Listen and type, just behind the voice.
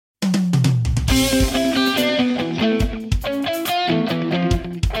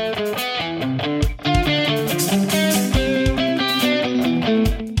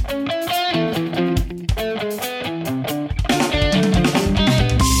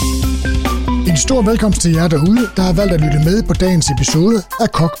Stor velkomst til jer derude, der har valgt at lytte med på dagens episode af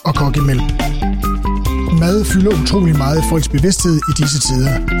Kok og Kok imellem. Mad fylder utrolig meget i folks bevidsthed i disse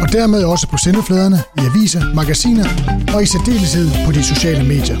tider, og dermed også på sendefladerne, i aviser, magasiner og i særdeleshed på de sociale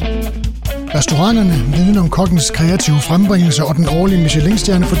medier. Restauranterne, viden om kokkens kreative frembringelser og den årlige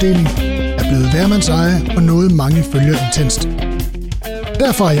Michelin-stjernefordeling er blevet hvermandseje og noget mange følger intenst.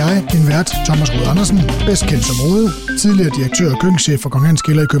 Derfor er jeg, din vært, Thomas Rode Andersen, bedst kendt som Rode, tidligere direktør og køkkenchef for Kong Hans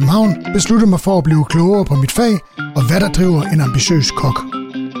Kælder i København, besluttede mig for at blive klogere på mit fag og hvad der driver en ambitiøs kok.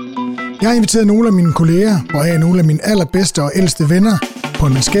 Jeg har inviteret nogle af mine kolleger, hvoraf nogle af mine allerbedste og ældste venner, på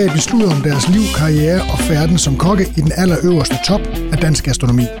en venskabelig sludder om deres liv, karriere og færden som kokke i den allerøverste top af dansk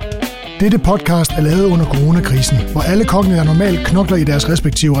gastronomi. Dette podcast er lavet under coronakrisen, hvor alle kokkene, der normalt knokler i deres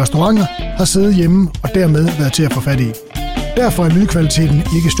respektive restauranter, har siddet hjemme og dermed været til at få fat i. Derfor er lydkvaliteten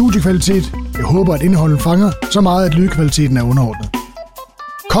ikke studiekvalitet. Jeg håber, at indholdet fanger så meget, at lydkvaliteten er underordnet.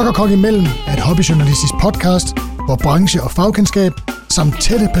 Kok og Kok imellem er et hobbyjournalistisk podcast, hvor branche og fagkendskab samt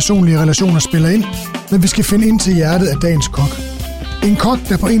tætte personlige relationer spiller ind, men vi skal finde ind til hjertet af dagens kok. En kok,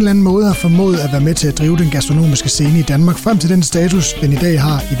 der på en eller anden måde har formået at være med til at drive den gastronomiske scene i Danmark frem til den status, den i dag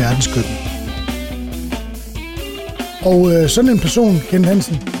har i verdenskøkken. Og sådan en person, Kent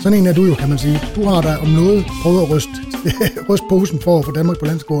Hansen, sådan en er du jo, kan man sige. Du har da om noget prøvet at ryste posen for at få Danmark på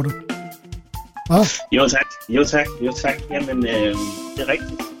landskortet. Ah? Jo tak. Jamen, det er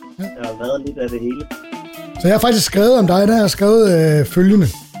rigtigt. Ja. Der har været lidt af det hele. Så jeg har faktisk skrevet om dig, der har skrevet følgende.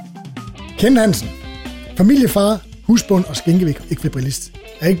 Kent Hansen, familiefar, husbond og skænkeekvilibrist,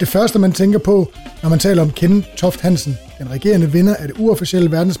 er ikke det første, man tænker på, når man taler om Kent Toft Hansen, den regerende vinder af det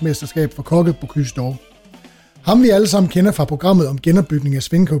uofficielle verdensmesterskab for kokke på Bocuse d'Or. Ham vi alle sammen kender fra programmet om genopbygning af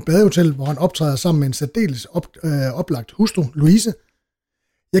Svinkløv Badehotel, hvor han optræder sammen med en særdeles oplagt hustru, Louise.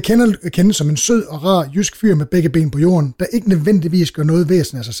 Jeg kender Kent som en sød og rar jysk fyr med begge ben på jorden, der ikke nødvendigvis gør noget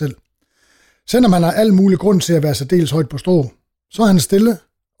væsen af sig selv. Selvom han har al mulig grund til at være særdeles højt på strå, så er han stille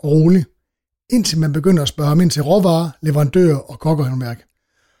og rolig, indtil man begynder at spørge ham ind til råvarer, leverandører og kokkehåndværk.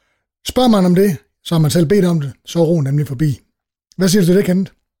 Spørger man om det, så har man selv bedt om det, så er roen nemlig forbi. Hvad siger du til det,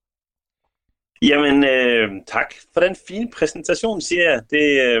 Kent? Jamen, tak for den fine præsentation, siger jeg.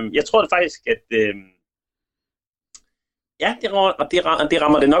 Jeg tror det faktisk, at det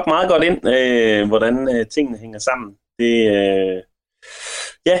rammer det nok meget godt ind, hvordan tingene hænger sammen.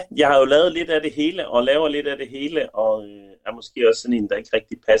 Jeg har jo lavet lidt af det hele, og laver lidt af det hele, og er måske også sådan en, der ikke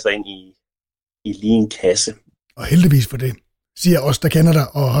rigtig passer ind i lige en kasse. Og heldigvis for det, siger jeg også, der kender dig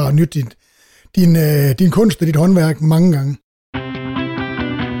og har nydt din kunst og dit håndværk mange gange.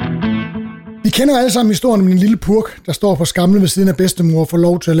 Vi kender alle sammen historien om en lille purk, der står på skamlen ved siden af bedstemor og får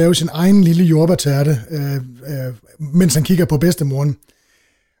lov til at lave sin egen lille jordbærtærte, mens han kigger på bedstemoren.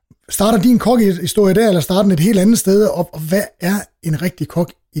 Starter din kokkehistorie der, eller starter den et helt andet sted? Og hvad er en rigtig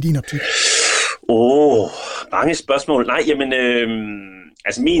kok i din optik? Mange spørgsmål. Nej, jamen,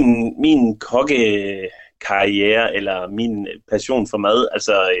 altså min kokkekarriere, eller min passion for mad,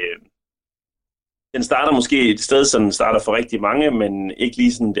 altså... Den starter måske et sted, som den starter for rigtig mange, men ikke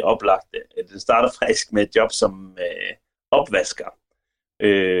lige sådan det oplagte. Den starter faktisk med et job som opvasker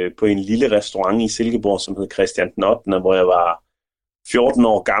på en lille restaurant i Silkeborg, som hed Christian den 8., hvor jeg var 14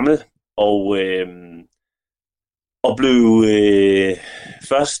 år gammel, og blev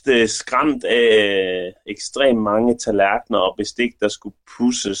først skræmt af ekstremt mange tallerkener og bestik, der skulle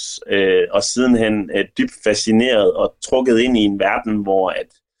pudses, og sidenhen dybt fascineret og trukket ind i en verden, hvor at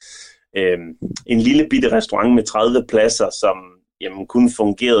en lille bitte restaurant med 30 pladser, som kun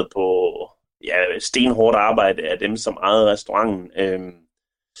fungerede på stenhårdt arbejde af dem, som ejede restauranten.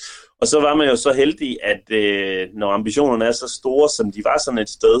 Og så var man jo så heldig, at når ambitionerne er så store, som de var sådan et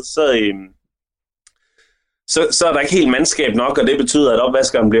sted, så er der ikke helt mandskab nok, og det betyder, at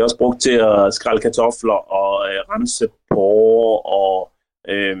opvaskeren bliver også brugt til at skrælle kartofler og rense porre og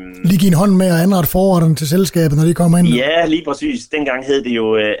lige give en hånd med at anrette forretterne til selskabet, når de kommer ind. Ja, lige præcis. Dengang hed det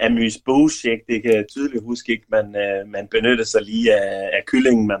jo amuse-bouche, ikke? Det kan jeg tydeligt huske, ikke? Man benyttede sig lige af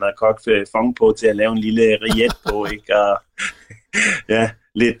kyllingen, man har kogt fong på til at lave en lille rillette på, ikke? Og ja,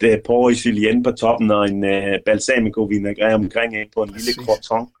 lidt porre i julienne på toppen og en balsamico vinaigrette omkring, ikke? På en lille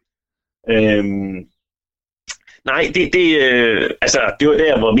croissant. Nej, det var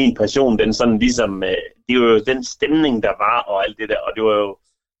der, hvor min passion, den sådan ligesom, det var jo den stemning, der var, og alt det der, og det var jo,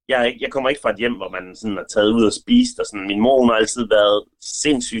 jeg kommer ikke fra et hjem, hvor man sådan har taget ud og spist, og sådan, min mor, hun har altid været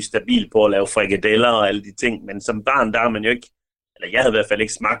sindssygt stabil på at lave frikadeller og alle de ting, men som barn, der har man jo ikke, eller jeg havde i hvert fald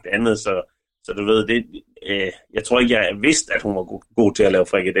ikke smagt andet, så Så du ved, jeg tror ikke, jeg vidste, at hun var god til at lave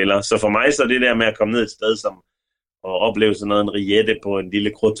frikadeller. Så for mig så det der med at komme ned et sted som og opleve sådan noget, en rillette på en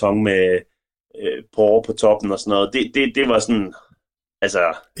lille croton med porre på toppen og sådan noget, det var sådan,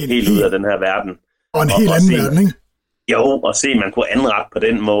 altså helt ud af den her verden. Og en helt anden verden, ikke? Jo, og se, man kunne anrette på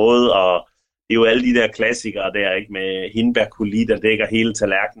den måde, og det er jo alle de der klassikere der, ikke, med hindbærkoulis, der dækker hele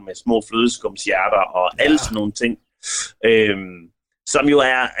tallerkenen med små flødeskumshjerter og alle sådan nogle ting, som jo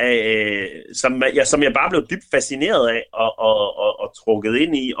er, som jeg bare blev dybt fascineret af og trukket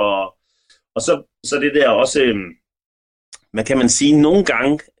ind i, og så det der også, man kan sige, nogle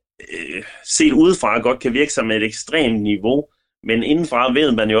gange set udefra godt kan virke som et ekstremt niveau, men indenfra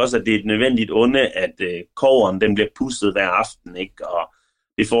ved man jo også, at det er et nødvendigt onde, at koggeren den bliver pusset hver aften, ikke? Og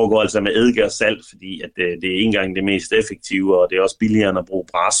det foregår altså med eddike og salt, fordi at det er ikke engang det mest effektive, og det er også billigere end at bruge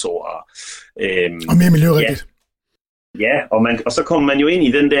brasso. Og mere miljørigtigt. Ja, og så kommer man jo ind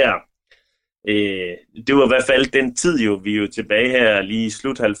i den der, det var i hvert fald den tid jo, vi er jo tilbage her lige i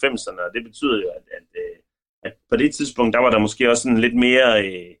slut 90'erne, og det betyder jo, at på det tidspunkt, der var der måske også sådan lidt mere,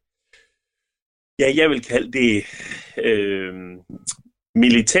 jeg vil kalde det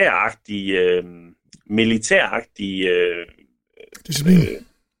militæragtig disciplin.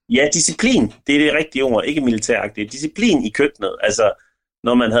 Disciplin. Det er det rigtige ord, ikke militæragtig. Disciplin i køkkenet. Altså,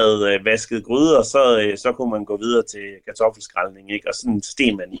 når man havde vasket gryder, så kunne man gå videre til kartoffelskraldning, ikke? Og sådan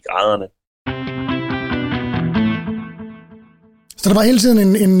steg man i graderne. Så der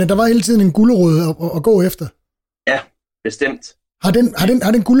var hele tiden en gulerod at gå efter? Ja, bestemt. Har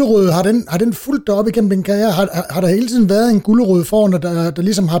den gulerod, har den fulgt dig op igennem din karriere? Har der hele tiden været en gulerod foran, der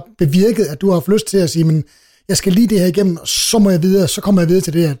ligesom har bevirket, at du har haft lyst til at sige, men jeg skal lige det her igennem, og så må jeg videre, så kommer jeg videre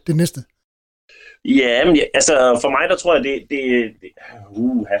til det næste? Ja, men altså for mig, der tror jeg,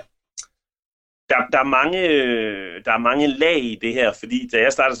 der er mange lag i det her, fordi da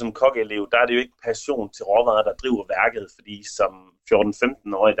jeg startede som kokkeelev, der er det jo ikke passion til råvarer, der driver værket, fordi som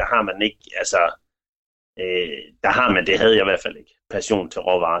 14-15-årig, der har man ikke, det havde jeg i hvert fald ikke, passion til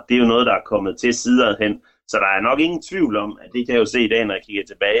råvarer. Det er jo noget, der er kommet til siderhen, så der er nok ingen tvivl om, at det kan jeg jo se i dag, når jeg kigger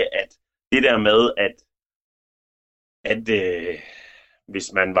tilbage, at det der med, at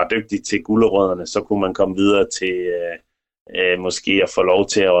hvis man var dygtig til gulerødderne, så kunne man komme videre til måske at få lov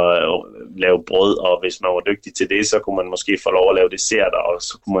til at lave brød, og hvis man var dygtig til det, så kunne man måske få lov at lave desserter, og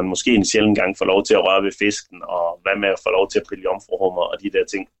så kunne man måske en sjældent gang få lov til at røre ved fisken, og hvad med at få lov til at pille jomfruhummer og de der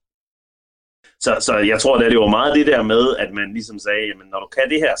ting. Så jeg tror, det var meget det der med, at man ligesom sagde, jamen når du kan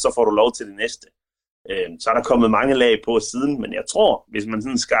det her, så får du lov til det næste. Så er der kommet mange lag på siden, men jeg tror, hvis man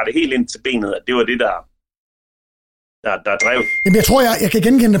sådan skar det helt ind til benet, at det var det, der drev. Jamen jeg tror, jeg kan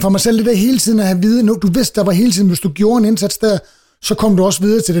genkende det for mig selv, det der hele tiden at have vide. Du vidste, der var hele tiden, hvis du gjorde en indsats der, så kom du også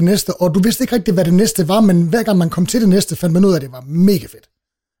videre til det næste, og du vidste ikke rigtigt, hvad det næste var, men hver gang man kom til det næste, fandt man ud af, at det var mega fedt.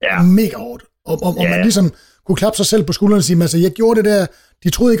 Ja. Mega hårdt. Og man ligesom kunne klappe sig selv på skulderen og sige, altså jeg gjorde det der, de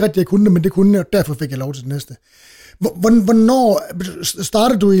troede ikke rigtigt, jeg kunne det, men det kunne jeg, og derfor fik jeg lov til det næste. Hvornår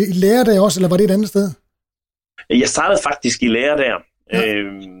startede du i lære der også, eller var det et andet sted? Jeg startede faktisk i lære der,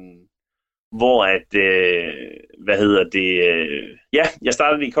 hvor at, jeg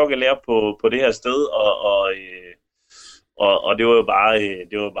startede i kokkelære på det her sted, og det var jo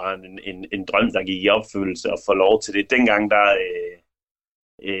bare en drøm, der gik i opfyldelse at få lov til det. Dengang, der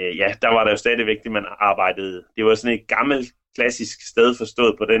var der jo stadigvæk det, man arbejdede. Det var sådan et gammelt, klassisk sted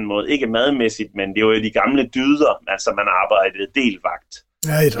forstået på den måde. Ikke madmæssigt, men det var jo de gamle dyder, altså man arbejdede delvagt.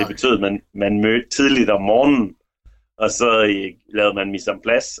 Ja, det betød, at man mødte tidligt om morgenen, og så lavede man mise en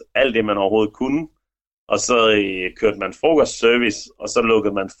place, alt det man overhovedet kunne, og så kørte man frokostservice, og så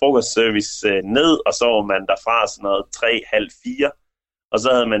lukkede man frokostservice ned, og så var man derfra sådan noget 3:30, og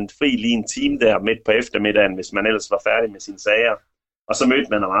så havde man fri lige en time der midt på eftermiddagen, hvis man ellers var færdig med sine sager, og så mødte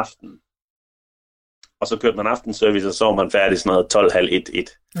man om aftenen. Og så kørte man aftenservice, og så var man færdig sådan noget 12:30,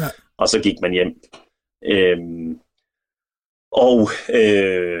 ja. Og så gik man hjem.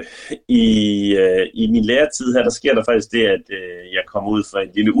 I min læretid her, der sker der faktisk det, at jeg kom ud fra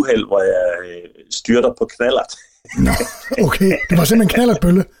en lille uheld, hvor jeg styrter på knallert. Nå, okay. Det var simpelthen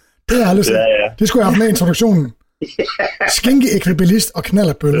knallertbølle. Det har jeg aldrig set. Ja. Det skulle jeg have med i introduktionen. Skænkeekvilibrist og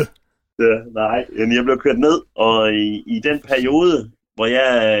knallertbølle. Ja, nej, jeg blev kørt ned, og i den periode, hvor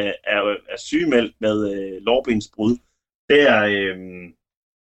jeg er sygemeldt med lårbensbrud,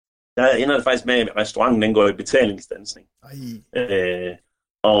 der ender det faktisk med, at restauranten den går i betalingsstandsning.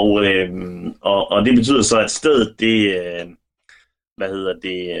 Og det betyder så, at stedet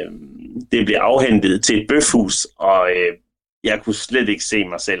det bliver afhentet til et bøfhus, og jeg kunne slet ikke se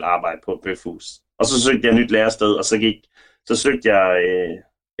mig selv arbejde på et bøfhus. Og så søgte jeg et nyt lærested, og så søgte jeg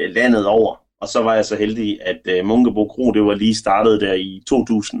landet over, og så var jeg så heldig, at Munkebo Kro, det var lige startet der i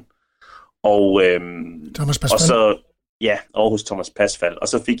 2000. Og, Thomas og så, ja, Aarhus Thomas Pasfald. Og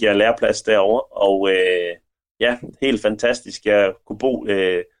så fik jeg læreplads derovre, og ja, helt fantastisk. Jeg kunne bo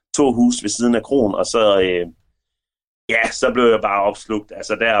 2 hus ved siden af kroen, og så, ja, så blev jeg bare opslugt.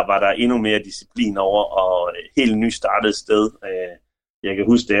 Altså der var der endnu mere disciplin over, og helt nystartet sted. Jeg kan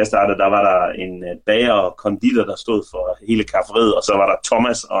huske, da jeg startede, der var der en bager og konditor, der stod for hele kafferiet, og så var der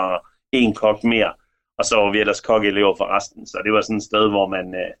Thomas og en kok mere, og så var vi ellers kokkeelever for resten. Så det var sådan et sted, hvor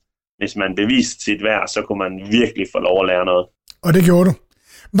man, hvis man beviste sit værd, så kunne man virkelig få lov at lære noget. Og det gjorde du.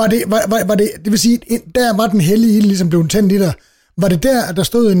 Var det, det vil sige, der var den hellige ild ligesom blev tændt i dig. Var det der, at der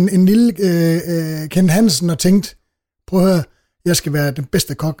stod en lille Kent Hansen og tænkte, prøv at høre, jeg skal være den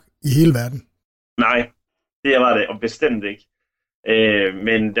bedste kok i hele verden? Nej, det var det, og bestemt ikke.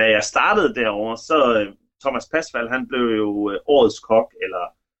 Men da jeg startede derovre, så Thomas Pasfald, han blev jo årets kok, eller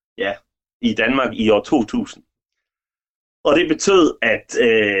ja, i Danmark i år 2000. Og det betød, at,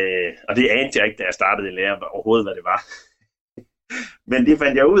 og det anede jeg ikke, da jeg startede i lære overhovedet, hvad det var. Men det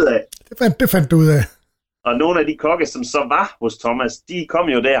fandt jeg ud af. Det fandt du ud af. Og nogle af de kokke, som så var hos Thomas, de kom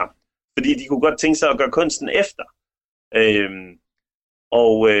jo der, fordi de kunne godt tænke sig at gøre kunsten efter.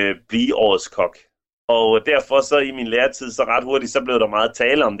 Og blive årets kok. Og derfor så i min læretid, så ret hurtigt, så blev der meget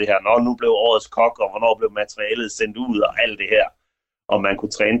tale om det her. Når nu blev årets kok, og hvornår blev materialet sendt ud, og alt det her. Og man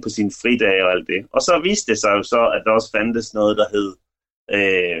kunne træne på sine fridage og alt det. Og så viste det sig jo så, at der også fandtes noget, der hed,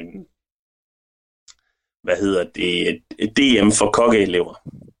 DM for kokkeelever.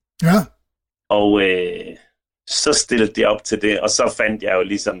 Ja. Og så stillede jeg op til det, og så fandt jeg jo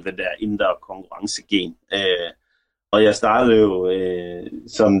ligesom det der indre konkurrencegen. Og jeg startede jo,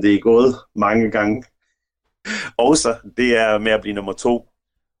 som det er gået mange gange, også det er med at blive nummer 2.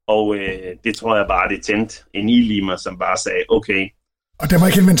 Og det tror jeg bare, det tændte en ild i mig, som bare sagde, okay. Og det var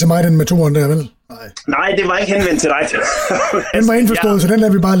ikke henvendt til mig, den med 2'eren der, vel? Nej, det var ikke henvendt til dig. Den var indforstået, så den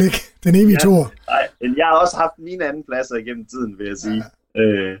lader vi bare ligge. Den evige 2'er. Nej, men jeg har også haft mine anden pladser igennem tiden, vil jeg sige. Ja.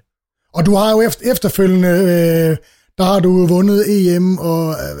 Og du har jo efterfølgende, der har du vundet EM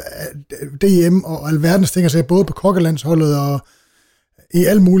og DM og alverdens ting, altså både på kokkelandsholdet og i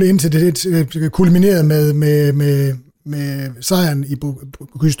alt muligt, indtil det kulminerede med sejren i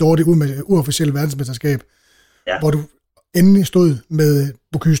Bocuse d'Or, det uofficielle verdensmesterskab, ja. Hvor du endelig stod med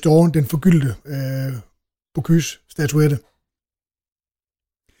Bocuse d'Or, den forgyldte Bocuse-statuette.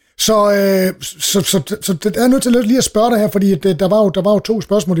 Så det er nødt til lige at spørge dig her, fordi der var jo 2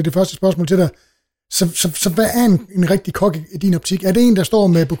 spørgsmål i det første spørgsmål til dig. Så hvad er en rigtig kok i din optik? Er det en, der står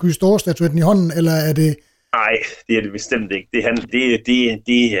med Bocuse d'Or-statuetten i hånden, eller er det... Nej, det er det bestemt ikke. Det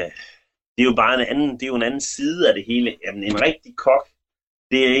er jo bare en anden side af det hele. Jamen, en rigtig kok,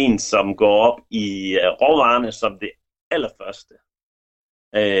 det er en, som går op i råvarerne som det allerførste.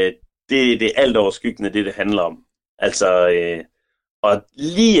 Det er alt overskyggende, det handler om. Altså, og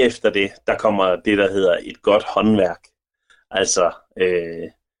lige efter det, der kommer det, der hedder et godt håndværk. Altså,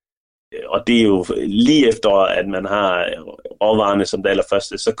 og det er jo lige efter, at man har råvarerne som det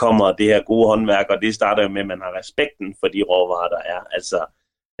allerførste, så kommer det her gode håndværk, og det starter jo med, at man har respekten for de råvarer, der er. Altså,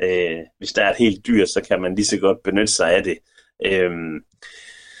 hvis der er et helt dyr, så kan man lige så godt benytte sig af det.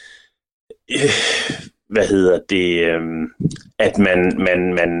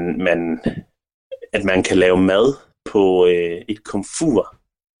 At man kan lave mad på et komfur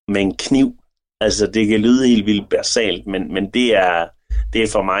med en kniv. Altså, det kan lyde helt vildt basalt, men det er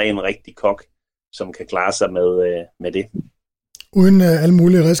for mig en rigtig kok, som kan klare sig med det. Uden alle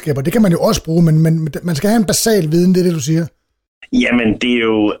mulige redskaber. Det kan man jo også bruge, men man skal have en basal viden, det er det, du siger. Jamen, det er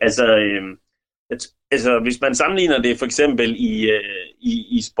jo, altså hvis man sammenligner det for eksempel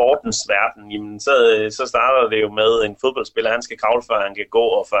i sportens verden, jamen, så starter det jo med en fodboldspiller, han skal kravle, før han kan gå,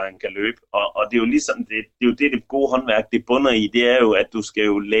 og før han kan løbe. Og det er jo ligesom, det er jo det gode håndværk, det bunder i, det er jo, at du skal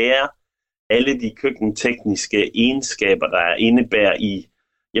jo lære alle de køkkentekniske egenskaber, der indebærer i,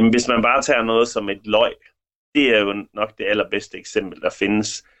 jamen hvis man bare tager noget som et løg, det er jo nok det allerbedste eksempel, der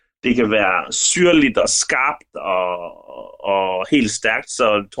findes. Det kan være syrligt og skarpt og helt stærkt,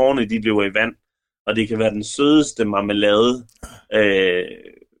 så tårne de løber i vand. Og det kan være den sødeste marmelade,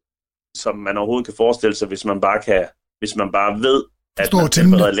 som man overhovedet kan forestille sig, hvis man bare ved, at man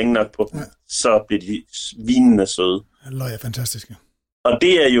tempereret længe nok på dem, ja. Så bliver de vinende søde. Løg er fantastiske. Og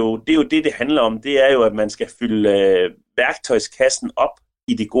det er jo det handler om. Det er jo, at man skal fylde værktøjskassen op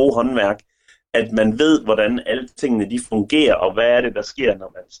i det gode håndværk. At man ved, hvordan alle tingene de fungerer, og hvad er det, der sker,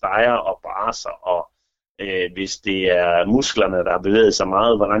 når man steger og braser. Og hvis det er musklerne, der har bevæget sig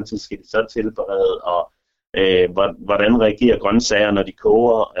meget, hvor lang tid skal de så tilberede, og hvordan reagerer grøntsager, når de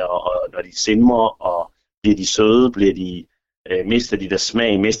koger, og når de simmer, og bliver de søde, mister de deres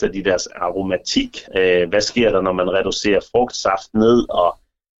smag, mister de deres aromatik, hvad sker der, når man reducerer frugtsaft ned, og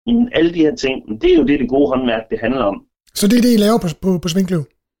Jamen, alle de her ting, det er jo det gode håndværk, det handler om. Så det er det, I laver på Svinkløv?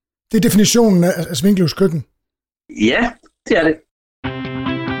 Det er definitionen af Svinkløvs køkken? Ja, det er det.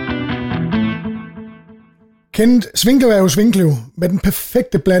 Kenneth, Svinkløv er jo Svinkløv med den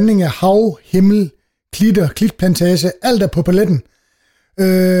perfekte blanding af hav, himmel, klitter, klitplantage, alt er på paletten.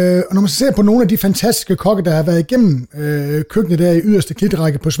 Og når man ser på nogle af de fantastiske kokke, der har været igennem køkkenet der i yderste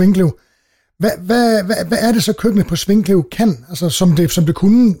klitrække på Svinkløv, hvad er det så køkkenet på Svinkløv kan, altså som det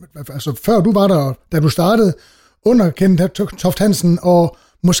kunne, altså før du var der, da du startede, under Kenneth Toft Hansen, og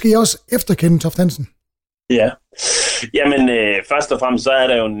måske også efter Kenneth Toft Hansen? Ja, jamen først og fremmest så er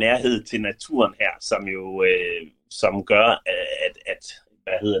der jo en nærhed til naturen her, som jo som gør, at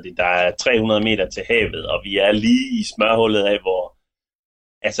der er 300 meter til havet, og vi er lige i smørhullet af, hvor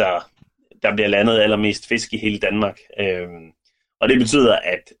altså, der bliver landet allermest fisk i hele Danmark. Og det betyder,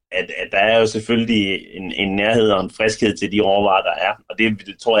 at der er jo selvfølgelig en nærhed og en friskhed til de råvarer, der er. Og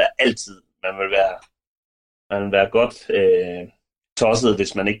det tror jeg altid, man vil være godt tosset,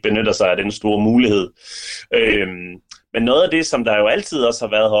 hvis man ikke benytter sig af den store mulighed. Men noget af det, som der jo altid også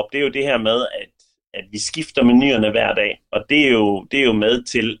har været heroppe, det er jo det her med, at vi skifter menuerne hver dag. Og det er jo med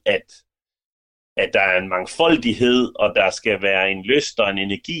til, at der er en mangfoldighed, og der skal være en lyst og en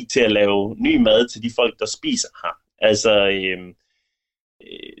energi til at lave ny mad til de folk, der spiser her. Altså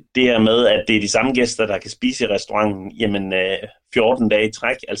det her med, at det er de samme gæster, der kan spise i restauranten, jamen 14 dage i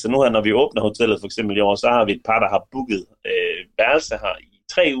træk. Altså nu her, når vi åbner hotellet for eksempel i år, så har vi et par, der har booket værelse her i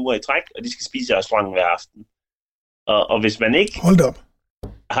 3 uger i træk, og de skal spise i restauranten hver aften. Og hvis man ikke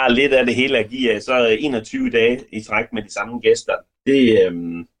har lidt af det hele at give af, så 21 dage i træk med de samme gæster, det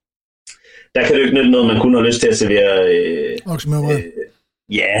der kan det jo ikke nytte noget, man kun har lyst til at servere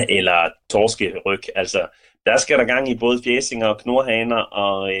ja, eller torskeryg. Altså, der skal der gang i både fjæsinger og knurhaner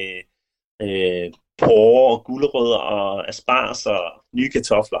og porre og gulerødder og asparges og nye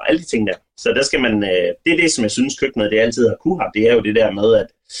kartofler og alle de ting der. Så der skal man, det er det, som jeg synes køkkenet det altid har kunne have. Det er jo det der med,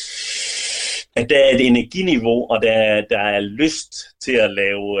 at der er et energiniveau, og der er lyst til at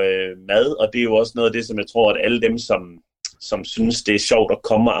lave mad, og det er jo også noget af det, som jeg tror, at alle dem, som synes, det er sjovt at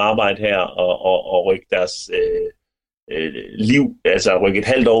komme og arbejde her og rykke deres liv, altså rykke et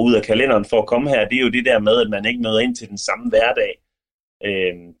halvt år ud af kalenderen for at komme her, det er jo det der med, at man ikke møder ind til den samme hverdag.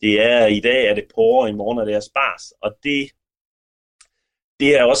 I dag er det porre, i morgen er det asparges, og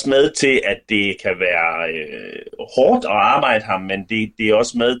det er også med til, at det kan være hårdt at arbejde her, men det er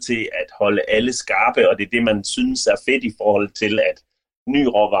også med til at holde alle skarpe, og det er det, man synes er fedt i forhold til, at ny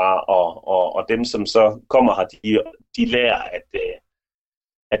råvarer og dem, som så kommer her, de lærer,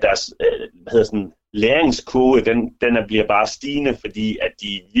 at deres læringskurve, den bliver bare stigende, fordi at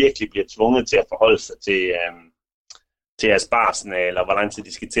de virkelig bliver tvunget til at forholde sig til aspargesene, eller hvor lang tid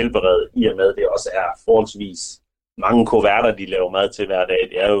de skal tilberede, i og med det også er forholdsvis mange kuverter, de laver mad til hver dag.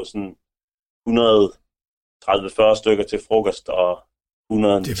 Det er jo sådan 130-40 stykker til frokost, og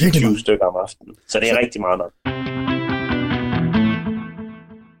 120 stykker om aftenen. Så det er rigtig meget nok.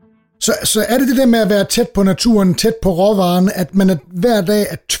 Så er det der med at være tæt på naturen, tæt på råvaren, at man hver dag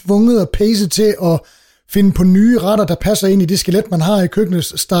er tvunget at pace til at finde på nye retter, der passer ind i det skelet, man har i køkkenet,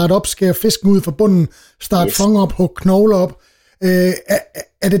 starte op, skære fisken ud fra bunden, starte fong op, hugge knogler op.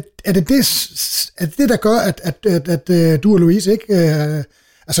 Er det der gør, at du og Louise ikke...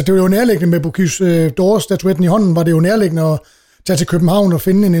 altså det var jo nærliggende med Bocuse d'Or-statuetten i hånden, var det jo nærliggende at tage til København og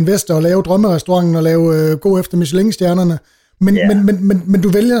finde en investor og lave drømmerestauranten og lave gå efter Michelin-stjernerne. Men du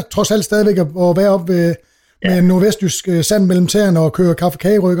vælger trods alt stadigvæk at være op med nordvestjysk sand mellem tæerne og køre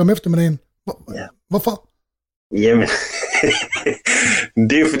kaffe-kageryg om eftermiddagen. Hvorfor? Jamen,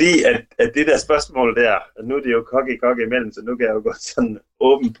 det er jo fordi, at det der spørgsmål der, nu er det jo kokke imellem, så nu kan jeg jo gå sådan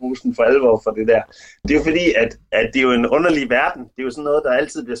åben pusen for alvor for det der. Det er jo fordi, at det er jo en underlig verden. Det er jo sådan noget, der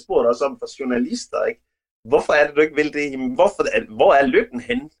altid bliver spurgt også om for journalister, ikke? Hvorfor er det, du ikke vil det? Jamen, hvor er lykken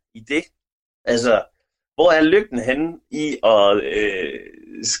henne i det? Altså, hvor er lykken henne i at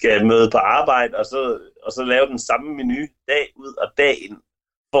skal møde på arbejde, og så lave den samme menu dag ud og dag ind,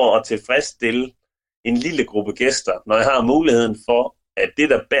 for at tilfredsstille en lille gruppe gæster, når jeg har muligheden for, at det,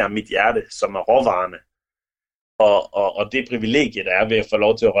 der bærer mit hjerte, som er råvarerne, og det privilegie, der er ved at få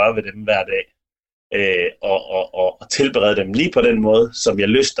lov til at røre ved dem hver dag, og tilberede dem lige på den måde, som jeg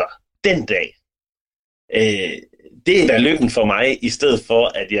lyster den dag. Det er da lykken for mig, i stedet for,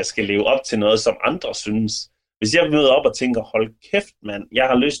 at jeg skal leve op til noget, som andre synes. Hvis jeg møder op og tænker, hold kæft mand, jeg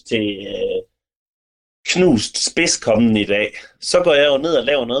har lyst til knust spidskommen i dag, så går jeg jo ned og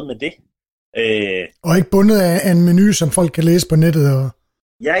laver noget med det. Og ikke bundet af en menu, som folk kan læse på nettet?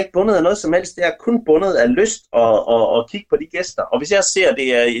 Jeg er ikke bundet af noget som helst, jeg er kun bundet af lyst og kigge på de gæster. Og hvis jeg ser,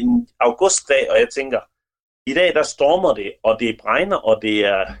 det er en augustdag, og jeg tænker, I dag, der stormer det, og det bregner, og det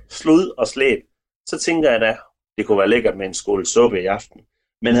er slud og slæb. Så tænker jeg da, det kunne være lækkert med en skål suppe i aften.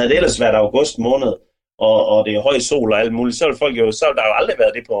 Men havde det ellers været august måned, og det er høj sol og alt muligt, så ville der jo aldrig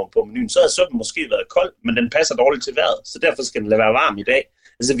været det på menuen. Så havde suppen måske været kold, men den passer dårligt til vejret, så derfor skal den lade være varm i dag.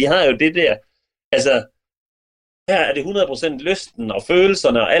 Altså, vi har jo det der, altså, her er det 100% lysten og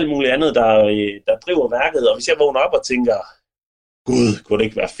følelserne og alt muligt andet, der driver værket, og hvis jeg vågner op og tænker, gud, kunne det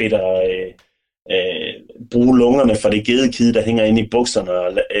ikke være fedt at bruge lungerne for det gedekide, der hænger inde i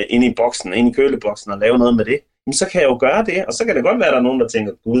bukserne, inde i boksen, inde i køleboksen, og lave noget med det, men så kan jeg jo gøre det, og så kan det godt være, at der er nogen, der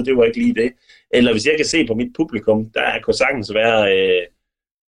tænker, gud, det var ikke lige det. Eller hvis jeg kan se på mit publikum, der kunne sagtens være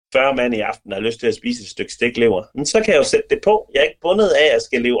 40 mand i aften, der har lyst til at spise et stykke stiklever, men så kan jeg jo sætte det på. Jeg er ikke bundet af, at jeg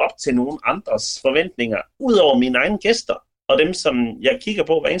skal leve op til nogen andres forventninger, ud over mine egne gæster, og dem, som jeg kigger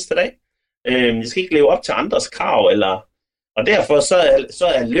på hver eneste dag. Jeg skal ikke leve op til andres krav, og derfor så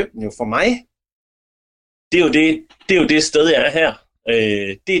er lykken jo for mig, det er jo det sted, jeg er her.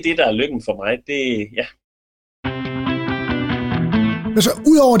 Det er det, der er lykken for mig. Ja. Altså,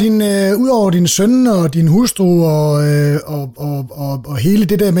 udover din søn og din hustru og hele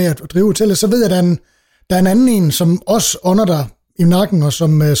det der med at drive hotellet, så ved jeg, at der er en anden en, som også ånder dig i nakken, og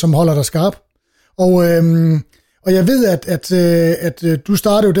som holder dig skarp. Og jeg ved, at du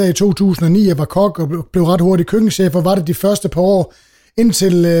startede jo der i 2009, og var kok og blev ret hurtigt køkkenchef, og var det de første par år,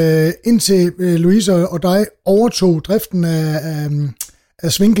 indtil Louise og dig overtog driften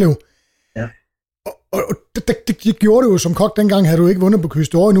af Svinkløv. Ja. Og det gjorde du jo som kok. Dengang havde du ikke vundet på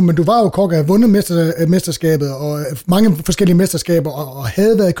Kyst endnu, men du var jo kok og havde vundet mesterskabet, og mange forskellige mesterskaber, og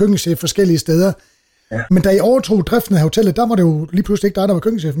havde været køkkenchef forskellige steder. Ja. Men da I overtog driften af hotellet, der var det jo lige pludselig ikke dig, der var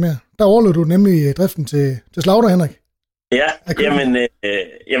køkkenchef mere. Der overlod du nemlig driften til Slaughter, Henrik. Ja,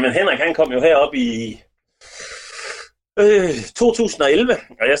 jamen Henrik, han kom jo herop i 2011,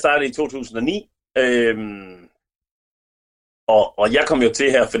 og jeg startede i 2009. Og jeg kom jo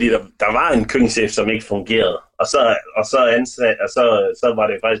til her, fordi der var en køkkenchef, som ikke fungerede. Og så var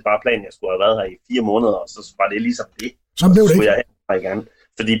det faktisk bare planen, jeg skulle have været her i 4 måneder, og så var det ligesom det. Så blev det ikke. Jeg igen.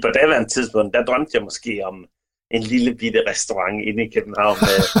 Fordi på daværende tidspunkt, der drømte jeg måske om en lille bitte restaurant inde i København.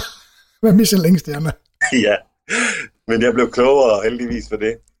 Med Michelin-stjerne. Ja, men jeg blev klogere heldigvis for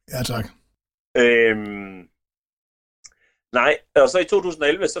det. Ja, tak. Nej, og så i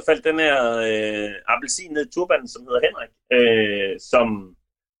 2011, så faldt den her appelsin ned i turbanen, som hedder Henrik, som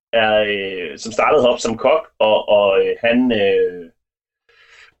startede op som kok, og han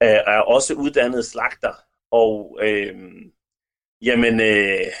er også uddannet slagter. Og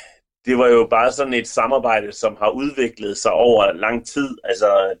det var jo bare sådan et samarbejde, som har udviklet sig over lang tid.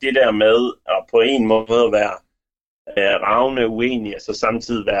 Altså det der med at på en måde være ravne uenige, og så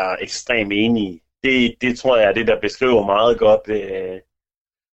samtidig være ekstremt enige. Det tror jeg er det, der beskriver meget godt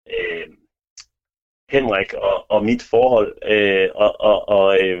Henrik og mit forhold.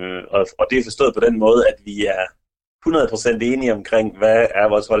 Og det er forstået på den måde, at vi er 100% enige omkring, hvad er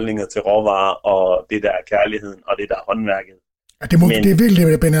vores holdninger til råvarer, og det der er kærligheden, og det der er håndværket. Ja, det er virkelig,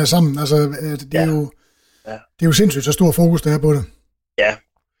 det binder sammen. Altså, det er jo sindssygt så stor fokus, der er på det. Ja,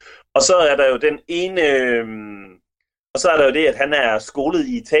 og så er der jo den ene... Og så er der jo det, at han er skolet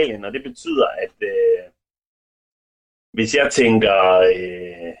i Italien, og det betyder, at hvis jeg tænker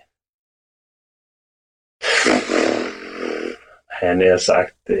han har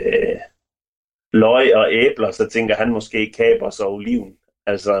sagt løg og æbler, så tænker han måske kapers og oliven.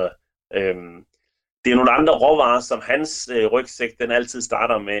 Altså, det er nogle andre råvarer, som hans rygsæk, den altid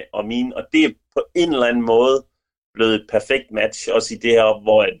starter med, og min, og det er på en eller anden måde blevet et perfekt match, også i det her,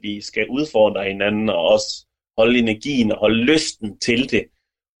 hvor at vi skal udfordre hinanden, og også holde energien og holde lysten til det.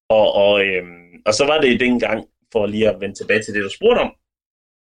 Og så var det dengang, for lige at vende tilbage til det, du spurgte om,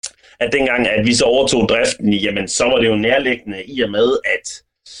 at dengang, at vi så overtog driften, jamen så var det jo nærliggende i og med,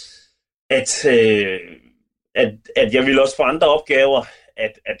 at jeg ville også få andre opgaver,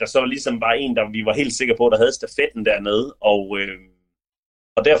 at der så ligesom var en, der vi var helt sikre på, der havde stafetten dernede,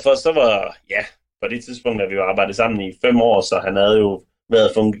 og derfor så var, ja, på det tidspunkt, at vi var arbejdet sammen i 5 år, så han havde jo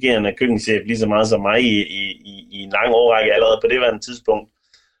været fungerende køkkenchef lige så meget som mig i en lang årrække allerede på det værende tidspunkt.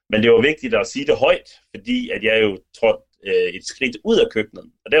 Men det var vigtigt at sige det højt, fordi at jeg jo trådte et skridt ud af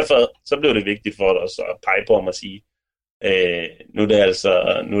køkkenet. Og derfor så blev det vigtigt for os at pege på ham og sige, nu er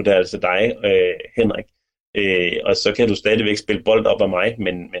det altså dig, Henrik. Og så kan du stadigvæk spille bold op af mig,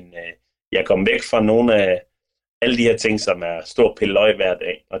 men jeg kom væk fra nogle af alle de her ting, som er stor pilløj hver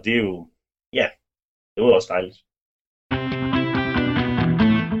dag. Og det er jo, ja, det var også dejligt.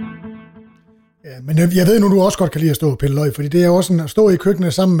 Ja, men jeg ved nu, du også godt kan lide at stå og pille løg, fordi det er også sådan at stå i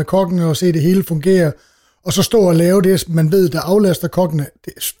køkkenet sammen med kokken og se det hele fungere, og så stå og lave det, man ved, der aflaster kokkene.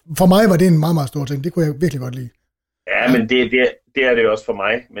 For mig var det en meget, meget stor ting. Det kunne jeg virkelig godt lide. Ja, men det er det jo også for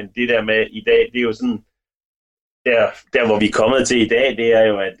mig. Men det der med i dag, det er jo sådan, der hvor vi er kommet til i dag, det er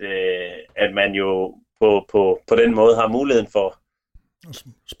jo, at man jo på den måde har muligheden for at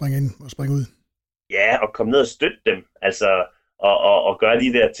springe ind og springe ud. Ja, og komme ned og støtte dem, altså, og gøre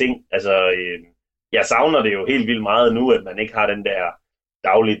de der ting. Altså, jeg savner det jo helt vildt meget nu, at man ikke har den der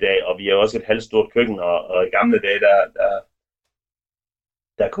dagligdag, og vi er også et halvstort køkken, og i gamle dage,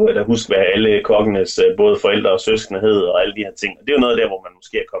 der kunne jeg da huske, hvad alle kokkenes både forældre og søskende hed, og alle de her ting. Og det er jo noget der, hvor man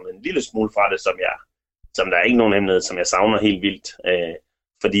måske er kommet en lille smule fra det, som der er ikke nogen hemmelighed, som jeg savner helt vildt.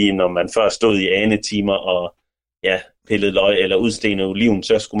 Fordi når man først stod i anetimer og pillede løg eller udstenede oliven,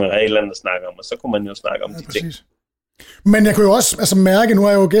 så skulle man have et eller andet at snakke om, og så kunne man jo snakke om de ting. Men jeg kunne jo også mærke, nu har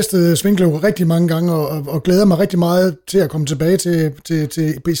jeg jo gæstet Svinkløv rigtig mange gange, og glæder mig rigtig meget til at komme tilbage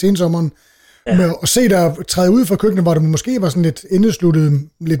til sensommeren. Ja. Og se dig træde ud fra køkkenet, hvor det måske var sådan lidt indesluttet,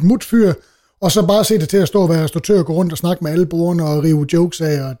 lidt mutfyr, og så bare se det til at stå og være restauratør og gå rundt og snakke med alle brugerne og rive jokes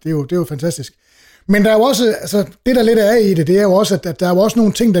af, og det er jo fantastisk. Men der er jo også, altså det der lidt er i det er jo også, at der er jo også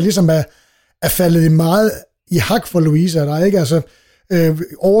nogle ting, der ligesom er faldet meget i hak for Louise, der er ikke, altså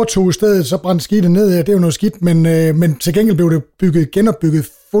overtog stedet, så brændte skidtet ned, det er jo noget skidt, men til gengæld blev det genopbygget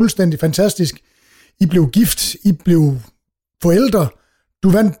fuldstændig fantastisk. I blev gift, I blev forældre, du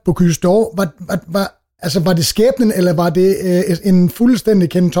vandt Bocuse d'Or. Var det skæbnen, eller var det en fuldstændig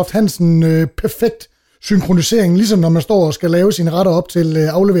Kenneth Toft Hansen perfekt synkronisering, ligesom når man står og skal lave sine retter op til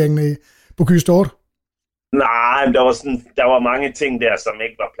afleveringen i Bocuse d'Or? Nej, der var mange ting der, som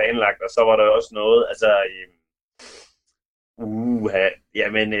ikke var planlagt, og så var der også noget, altså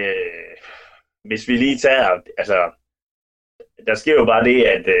hvis vi lige tager, altså, der sker jo bare det,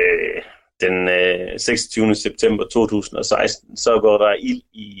 at den 26. september 2016, så går der ild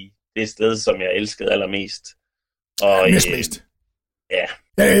i det sted, som jeg elskede allermest. Og, næstmest. Ja.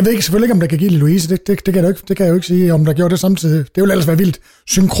 Jeg ved ikke, selvfølgelig ikke, om der kan give Louise, det kan jeg jo ikke sige, om der gjorde det samtidig. Det ville ellers være vildt.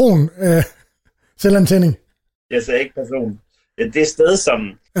 Synkron selvantænding. Jeg sagde ikke person. Det sted,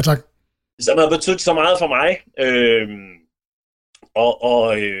 som har betydet så meget for mig,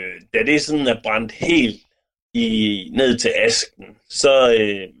 da det sådan er brændt helt ned til asken, så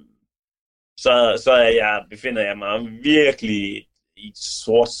befinder jeg mig virkelig i et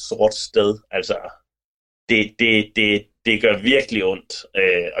sort sted. Altså, det gør virkelig ondt.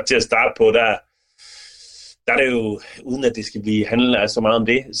 Og til at starte på, der er det jo, uden at det skal blive handlet så meget om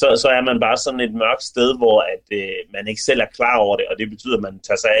det, så er man bare sådan et mørkt sted, hvor man ikke selv er klar over det, og det betyder, at man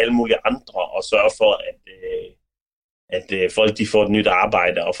tager sig af alle mulige andre og sørger for, at folk de får et nyt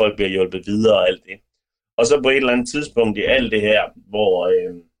arbejde, og folk bliver hjulpet videre og alt det. Og så på et eller andet tidspunkt i alt det her, hvor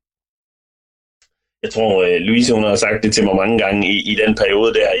jeg tror, Louise hun har sagt det til mig mange gange i den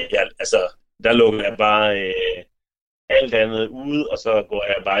periode der, der lukker jeg bare alt andet ude, og så går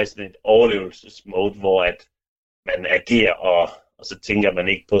jeg bare i sådan et overlevelsesmode, hvor at man agerer, og så tænker man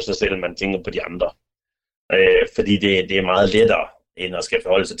ikke på sig selv, man tænker på de andre. Fordi det er meget lettere, end at skal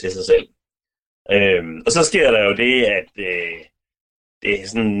forholde sig til sig selv. Og så sker der jo det, at det er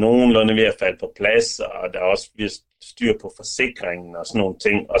sådan nogenlunde ved at falde på plads, og der er også bliver styr på forsikringen og sådan nogle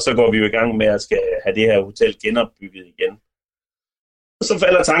ting. Og så går vi jo i gang med at skal have det her hotel genopbygget igen. Og så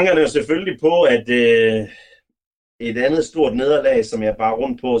falder tankerne jo selvfølgelig på, at et andet stort nederlag, som jeg bare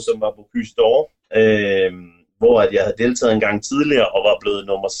rundt på, som var Bocuse d'Or, hvor at jeg havde deltaget en gang tidligere og var blevet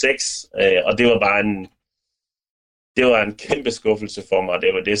nummer 6. Og det var bare en kæmpe skuffelse for mig.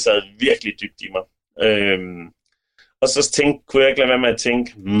 Det sad virkelig dybt i mig. Og så kunne jeg ikke lade være med at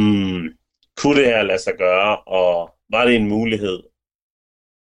tænke, kunne det her lade sig gøre, og var det en mulighed?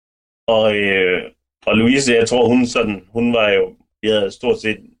 Og Louise, jeg tror hun var jo, jeg havde stort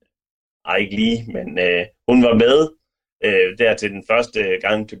set, ikke lige, men hun var med der til den første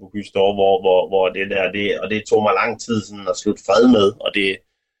gang til Bocuse d'Or, hvor det tog mig lang tid sådan at slutte fred med, og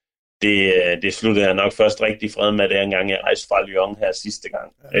det sluttede jeg nok først rigtig fred med, det engang jeg rejste fra Lyon her sidste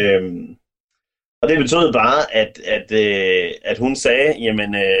gang. Ja. Og det betød bare, at hun sagde,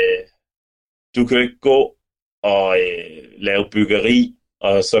 jamen, du kan jo ikke gå og lave byggeri,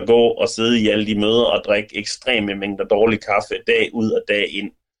 og så gå og sidde i alle de møder og drikke ekstreme mængder dårlig kaffe dag ud og dag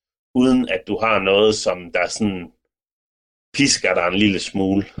ind, uden at du har noget, som der sådan pisker dig en lille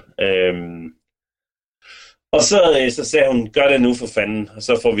smule. Og så sagde hun, gør det nu for fanden, og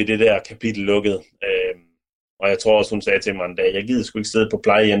så får vi det der kapitel lukket. Og jeg tror også, hun sagde til mig en dag, jeg gider sgu ikke sidde på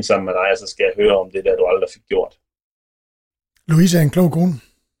plejehjem sammen med dig, og så skal jeg høre om det der, du aldrig fik gjort. Louise er en klog kone.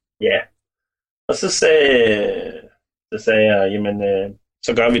 Ja. Og så sagde jeg, jamen,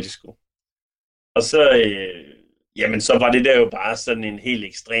 så gør vi det sgu. Og så var det der jo bare sådan en helt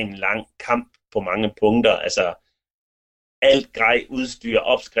ekstrem lang kamp, på mange punkter. Altså, alt grej, udstyr,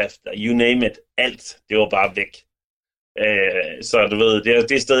 opskrifter, you name it, alt, det var bare væk. Så du ved,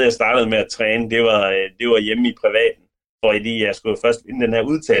 det sted, jeg startede med at træne, det var hjemme i privaten, fordi jeg skulle først vinde den her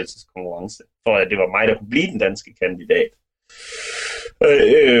udtalelseskonkurrence, for at det var mig, der kunne blive den danske kandidat.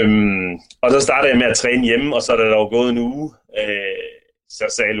 Og så startede jeg med at træne hjemme, og så da der var gået en uge, så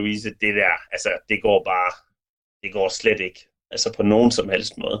sagde Louise, det der, altså, det går slet ikke, altså på nogen som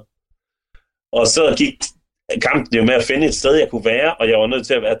helst måde. Og så gik kampen jo med at finde et sted, jeg kunne være, og jeg var nødt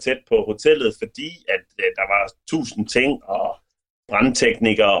til at være tæt på hotellet, fordi at der var 1000 ting, og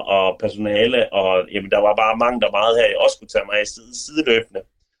brandteknikere og personale, og jamen, der var bare mange, der meget her, jeg også kunne tage mig af sideløbende.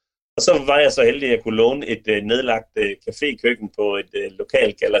 Og så var jeg så heldig, at jeg kunne låne et nedlagt cafékøkken på et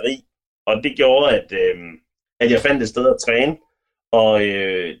lokalt galleri, og det gjorde, at jeg fandt et sted at træne,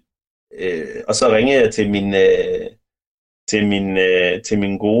 og så ringede jeg til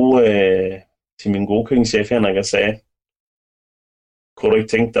min gode køkkenchef, Henrik, og sagde, kunne du ikke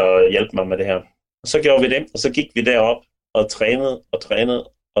tænke dig at hjælpe mig med det her? Og så gjorde vi det, og så gik vi derop og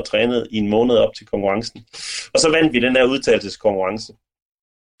trænede i en måned op til konkurrencen. Og så vandt vi den her udtalelseskonkurrence.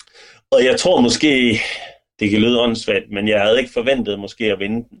 Og jeg tror måske, det kan lyde åndssvagt, men jeg havde ikke forventet måske at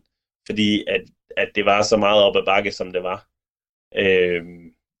vinde den, fordi at det var så meget op ad bakke, som det var.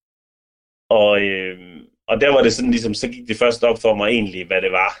 Og der var det sådan ligesom, så gik det først op for mig egentlig, hvad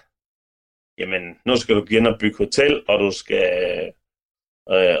det var. Jamen, nu skal du genopbygge hotel, og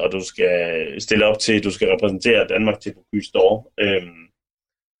du skal stille op til, du skal repræsentere Danmark til Bocuse d'Or.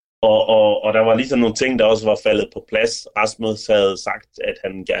 Og der var ligesom nogle ting, der også var faldet på plads. Rasmus havde sagt, at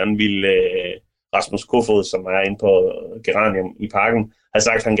han gerne ville, Rasmus Kofod, som er inde på Geranium i Parken, havde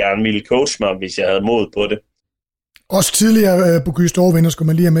sagt, at han gerne ville coache mig, hvis jeg havde mod på det. Også tidligere Bocuse d'Or-vinder skulle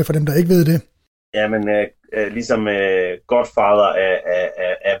man lige have med for dem, der ikke ved det. Jamen, ligesom Godfather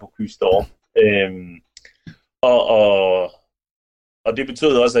af Bocuse d'Or. Og det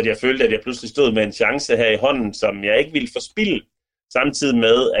betød også, at jeg følte, at jeg pludselig stod med en chance her i hånden, som jeg ikke ville forspilde. Samtidig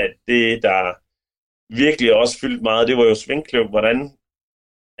med, at det, der virkelig også fyldte meget, det var jo svingkløb. Hvordan,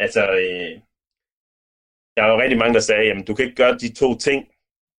 altså, der var jo rigtig mange, der sagde, jamen, du kan ikke gøre de to ting.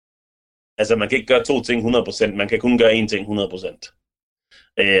 Altså, man kan ikke gøre to ting 100%, man kan kun gøre én ting 100%.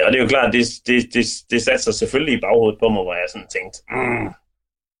 Og det er jo klart, det satte sig selvfølgelig i baghovedet på mig, hvor jeg sådan tænkte,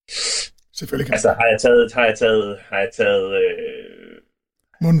 selvfølgelig. Altså, har jeg taget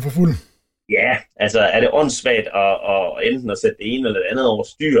munden for fuld? Ja, altså, er det åndssvagt at enten at sætte det ene eller det andet over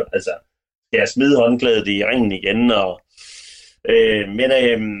styr? Altså, skal jeg smide håndklædet i ringen igen? Men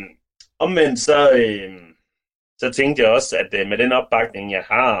omvendt så tænkte jeg også, at med den opbakning, jeg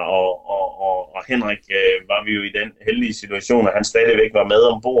har, og Henrik, var vi jo i den heldige situation, at han stadigvæk var med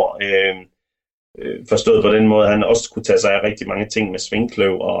ombord. Forstået på den måde, at han også kunne tage sig af rigtig mange ting med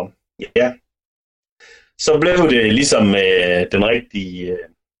svingkløv. Og ja, så blev det ligesom den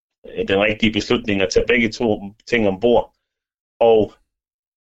rigtige beslutning at tage begge to ting ombord. Og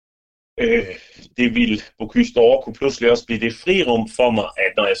det ville Bocuse d'Or kunne pludselig også blive det frirum for mig,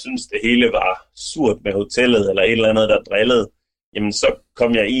 at når jeg synes det hele var surt med hotellet, eller et eller andet, der drillede, jamen så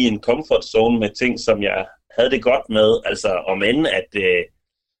kom jeg i en comfort zone med ting, som jeg havde det godt med. Altså om end,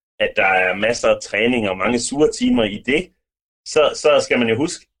 at der er masser af træning og mange sure timer i det, så skal man jo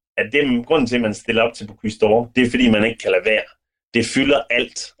huske, at det grunden til, at man stiller op til Bocuse d'Or, det er fordi, man ikke kan lade være. Det fylder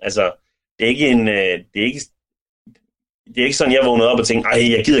alt. Altså, det er ikke sådan, jeg vågnede op og tænkte,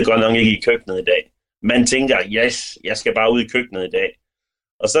 jeg gider godt nok ikke i køkkenet i dag. Man tænker, yes, jeg skal bare ud i køkkenet i dag.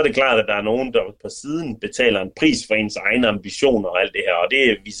 Og så er det klart, at der er nogen, der på siden betaler en pris for ens egne ambitioner og alt det her, og det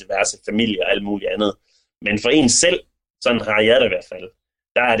er vice versa, familie og alt muligt andet. Men for en selv, sådan har jeg det i hvert fald,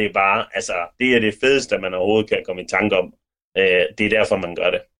 der er det bare, altså, det er det fedeste, man overhovedet kan komme i tanke om. Det er derfor, man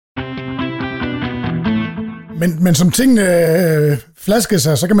gør det. Men som tingene flaskede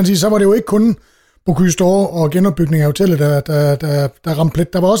sig, så kan man sige, så var det jo ikke kun Bocuse d'Or og genopbygning af hotellet, der ramte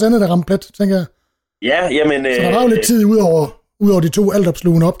plet. Der var også andet, der ramte plet, tænker jeg. Ja, jamen... Så der var jo lidt tid ud over de to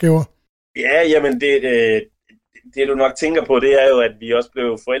altopslugende opgaver. Ja, jamen det du nok tænker på, det er jo, at vi også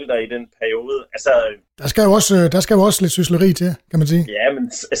blev forældre i den periode. Altså... Der skal jo også lidt sysleri til, kan man sige. Ja,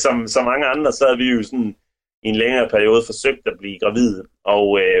 men som mange andre, så havde vi jo sådan i en længere periode forsøgt at blive gravide,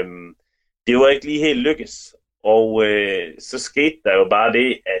 og det var ikke lige helt lykkes. Og så skete der jo bare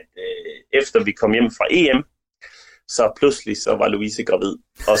det, at efter vi kom hjem fra EM, så pludselig så var Louise gravid.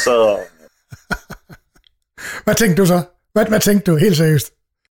 Og så... Hvad tænkte du så? Hvad tænkte du helt seriøst?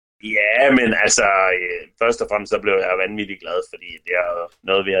 Ja, men altså, først og fremmest så blev jeg vanvittig glad, fordi det er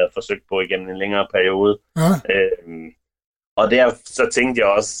noget, vi havde forsøgt på igennem en længere periode. Ja. Og der så tænkte jeg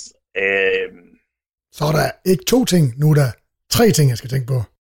også... Så er der ikke 2 ting, nu er der 3 ting, jeg skal tænke på.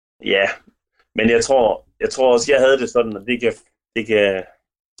 Ja, Men jeg tror også, jeg havde det sådan, at det kan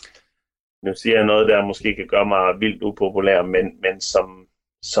nu siger jeg noget, der måske kan gøre mig vildt upopulær, men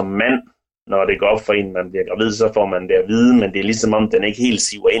som mand, når det går op for en, man bliver gravid, så får man det at vide, men det er ligesom om, den ikke helt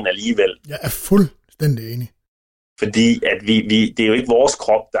siver ind alligevel. Jeg er fuldstændig enig. Fordi at det er jo ikke vores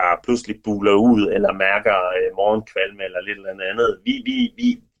krop, der pludselig buler ud, eller mærker morgenkvalme, eller lidt eller andet.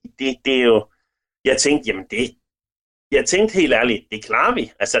 Det er jo... Jeg tænkte helt ærligt, det klarer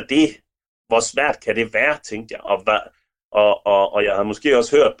vi. Altså hvor svært kan det være, tænkte jeg. Og jeg har måske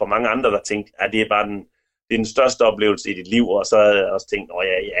også hørt på mange andre, der tænkte, at det er bare det er den største oplevelse i dit liv, og så har jeg også tænkt,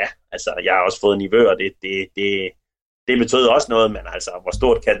 altså jeg har også fået nivøer, det betød også noget, men altså, hvor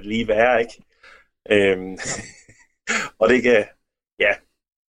stort kan det lige være, ikke? Og det kan, ja.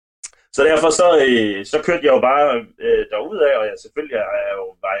 Så derfor så kørte jeg jo bare derudad, og selvfølgelig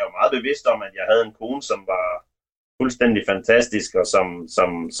var jeg jo meget bevidst om, at jeg havde en kone, som var fuldstændig fantastisk, og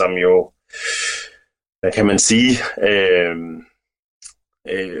som jo, hvad kan man sige,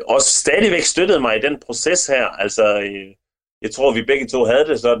 også stadigvæk støttede mig i den proces her. Altså, jeg tror, vi begge to havde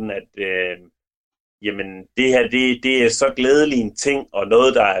det sådan, at jamen, det her, det er så glædelig en ting, og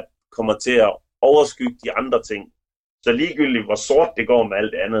noget, der kommer til at overskygge de andre ting. Så ligegyldigt, hvor sort det går med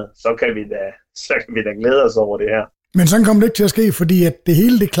alt andet, så kan vi da glæde os over det her. Men sådan kom det ikke til at ske, fordi at det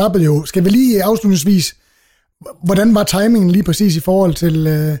hele, det klappede jo. Skal vi lige afslutningsvis, hvordan var timingen lige præcis i forhold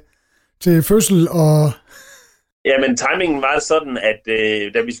til fødsel og... Jamen, timingen var sådan, at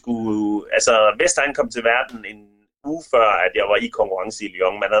da vi skulle... Altså, Vestegn kom til verden en uge før, at jeg var i konkurrence i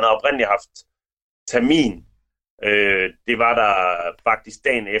Lyon. Man havde oprindeligt haft termin. Det var der faktisk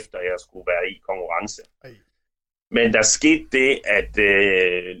dagen efter, jeg skulle være i konkurrence. Men der skete det, at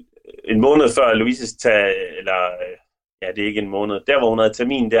en måned før Louises det er ikke en måned, der hvor hun havde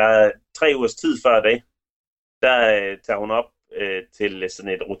termin, der er 3 ugers tid før det, der tager hun op til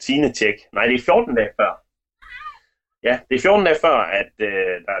sådan et rutinetjek. Nej, det er 14 dage før. Ja, det er 14 dage før, at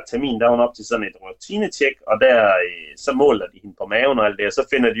der er termin, der er hun op til sådan et rutinetjek, og der så måler de hende på maven og alt det, og så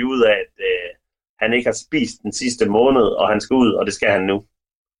finder de ud af, at han ikke har spist den sidste måned, og han skal ud, og det skal han nu.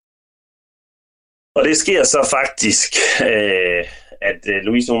 Og det sker så faktisk, at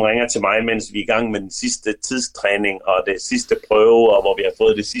Louise hun ringer til mig, mens vi er i gang med den sidste tidstræning og det sidste prøve, og hvor vi har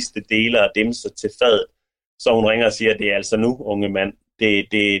fået det sidste dele og dimser til fadet. Så hun ringer og siger, at det er altså nu, unge mand. Det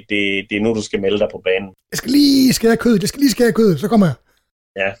er nu, du skal melde dig på banen. Jeg skal lige skære kød, så kommer jeg.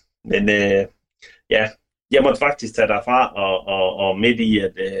 Ja, men jeg måtte faktisk tage derfra, og midt i,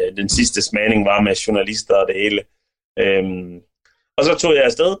 at den sidste smagning var med journalister og det hele. Og så tog jeg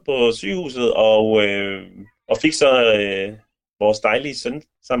afsted på sygehuset, og fik så vores dejlige søn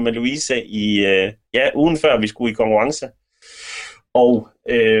sammen med Louise i ugen før vi skulle i konkurrence. Og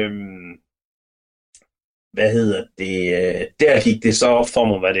der gik det så op for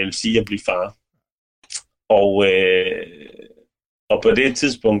mig, hvad det vil sige at blive far. Og på det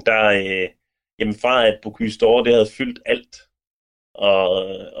tidspunkt, der fra at Bocuse d'Or, det havde fyldt alt,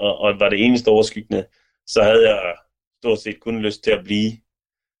 og var det eneste overskyggende, så havde jeg stort set kun lyst til at blive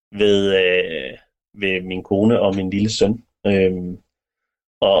ved min kone og min lille søn.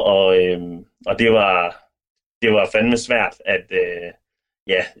 Og det var fandme svært, at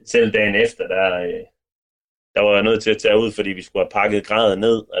selv dagen efter, der var jeg nødt til at tage ud, fordi vi skulle have pakket gradet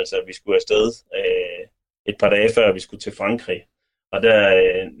ned. Altså, vi skulle afsted et par dage før, vi skulle til Frankrig. Og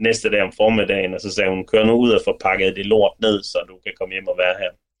der næste dag om formiddagen, og så sagde hun, kør nu ud og få pakket det lort ned, så du kan komme hjem og være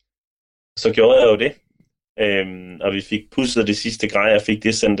her. Så gjorde jeg jo det. Og vi fik pudset det sidste grej, og fik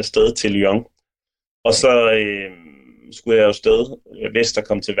det sendt afsted til Lyon. Og så skulle jeg afsted, Vester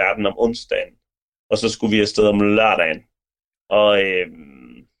kom til verden om onsdagen, og så skulle vi afsted om lørdagen. Og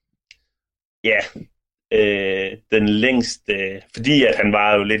den længste, fordi at han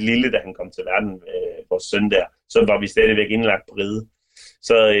var jo lidt lille, da han kom til verden, vores søn der, så var vi stadigvæk indlagt på ride.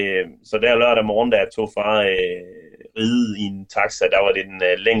 Så der lørdag morgen, da jeg tog fra ride i en taxa, der var det den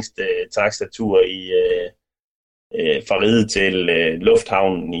længste taxatur fra Ride til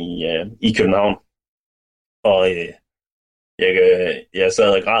lufthavnen i København. Og jeg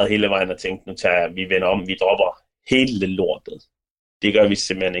sad og græd hele vejen og tænkte, vi vender om, vi dropper hele lortet. Det gør vi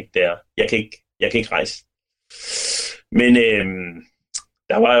simpelthen ikke der. Jeg kan ikke rejse. Men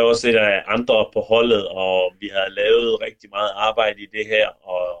der var jo også et af andre på holdet, og vi havde lavet rigtig meget arbejde i det her,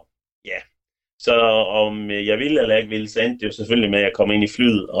 og ja. Så om jeg ville eller ikke ville, så endte det jo selvfølgelig med, at jeg kom ind i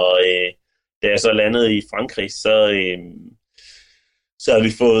flyet, og da jeg så landede i Frankrig, så havde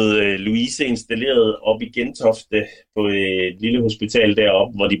vi fået Louise installeret op i Gentofte på et lille hospital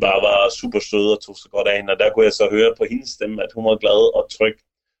deroppe, hvor de bare var super søde og tog så godt af hende, og der kunne jeg så høre på hendes stemme, at hun var glad og tryg.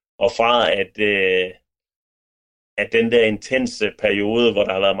 Og fra at at den der intense periode, hvor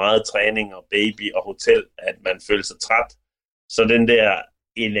der har været meget træning og baby og hotel, at man følte sig træt. Så den der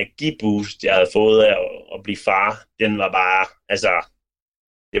energiboost, jeg havde fået af at blive far, den var bare, altså,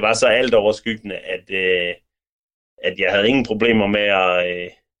 det var så alt overskyggende, at jeg havde ingen problemer med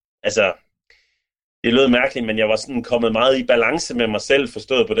at, altså, det lød mærkeligt, men jeg var sådan kommet meget i balance med mig selv,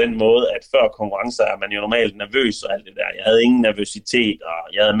 forstået på den måde, at før konkurrencer er man jo normalt nervøs og alt det der. Jeg havde ingen nervøsitet,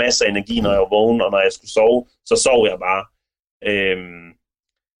 og jeg havde masser af energi, når jeg var vågen, og når jeg skulle sove, så sov jeg bare.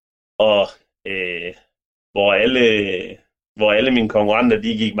 Hvor alle mine konkurrenter,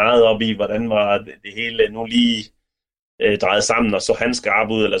 de gik meget op i, hvordan var det hele nu lige drejet sammen, og så han skarp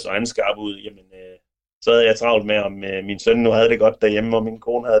ud, eller så han skarp ud, jamen, så havde jeg travlt med, om min søn nu havde det godt derhjemme, og min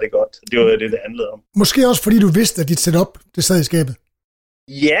kone havde det godt. Det var det handlede om. Måske også fordi du vidste, at dit setup, det sad i skabet.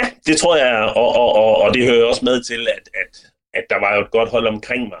 Ja, det tror jeg, og det hører også med til, at der var jo et godt hold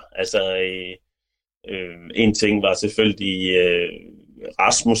omkring mig. Altså, en ting var selvfølgelig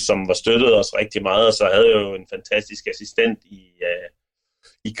Rasmus, som var støttet os rigtig meget, og så havde jeg jo en fantastisk assistent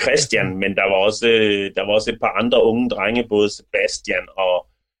i Christian, men der var også et par andre unge drenge, både Sebastian og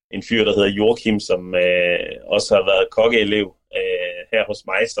en fyr, der hedder Joachim, som også har været kokkeelev her hos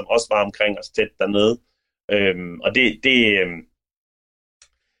mig, som også var omkring os tæt dernede. Og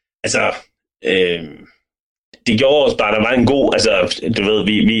det gjorde os bare, der var en god, altså, du ved,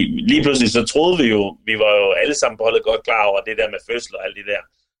 vi lige pludselig så troede vi var jo alle sammen på holdet godt klar over det der med fødsel og alt det der,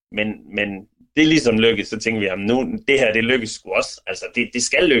 men det ligesom lykkedes, så tænkte vi, jamen nu, det her, det lykkes sgu også, altså, det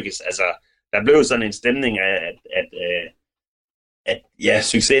skal lykkes, altså, der blev sådan en stemning af, at ja,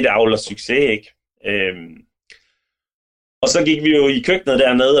 succes, det avler succes, ikke? Og så gik vi jo i køkkenet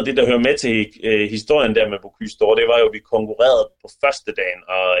dernede, og det, der hører med til historien der med Bocuse d'Or, det var jo, at vi konkurrerede på første dagen,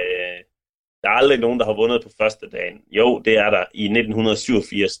 og der er aldrig nogen, der har vundet på første dagen. Jo, det er der i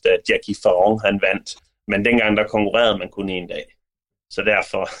 1987, da Jackie Farron, han vandt. Men dengang, der konkurrerede man kun en dag. Så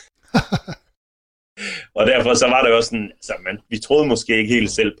derfor... og derfor så var det også sådan, altså, vi troede måske ikke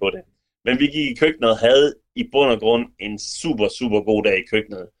helt selv på det. Men vi gik i køkkenet og havde i bund og grund en super, super god dag i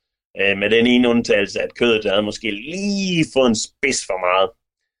køkkenet. Med den ene undtagelse, at kødet havde måske lige fået en spids for meget.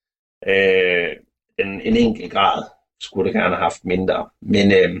 En enkelt grad skulle det gerne have haft mindre.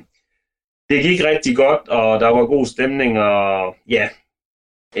 Men det gik rigtig godt, og der var god stemning, og ja,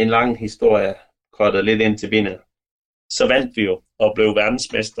 en lang historie kortet lidt ind til vindet. Så vandt vi jo og blev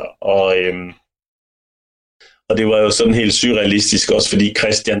verdensmester, og det var jo sådan helt surrealistisk også, fordi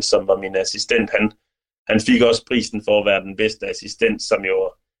Christian, som var min assistent, han fik også prisen for at være den bedste assistent, som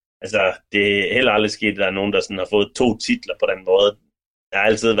jo, altså, det er heller aldrig sket, at der er nogen, der sådan har fået 2 titler på den måde. Der har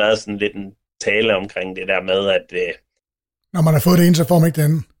altid været sådan lidt en tale omkring det der med, at... Når man har fået det ene, så får man ikke det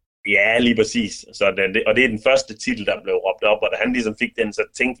andet. Ja, lige præcis. Så og det er den første titel, der blev råbt op, og da han ligesom fik den, så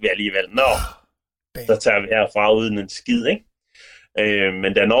tænkte vi alligevel, så tager vi herfra uden en skid, ikke?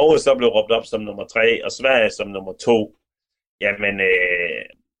 Men da Norge så blev råbt op som nummer 3, og Sverige som nummer 2, jamen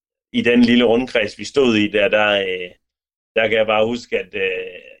i den lille rundkreds, vi stod i der kan jeg bare huske, at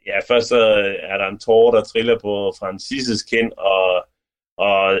først så er der en tåre, der triller på Francis' kind,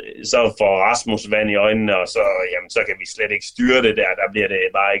 og så får Rasmus vand i øjnene, og så kan vi slet ikke styre det der bliver det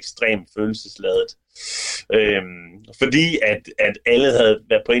bare ekstremt følelsesladet. Fordi at alle havde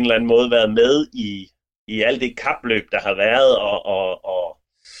på en eller anden måde været med i alt det kapløb, der har været,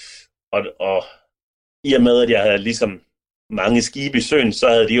 og i og med, at jeg havde ligesom mange skibe i søen, så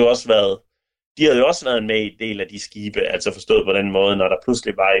havde de jo også været med i en del af de skibe, altså forstået på den måde, når der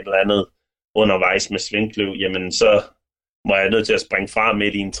pludselig var et eller andet undervejs med svingkløv, jamen så må jeg nødt til at springe fra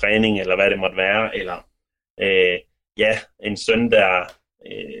midt i en træning, eller hvad det måtte være, eller en søn, der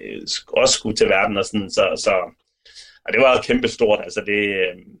også skulle til verden, og sådan, så og det var kæmpestort, altså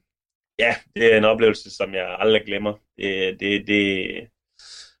det er en oplevelse, som jeg aldrig glemmer.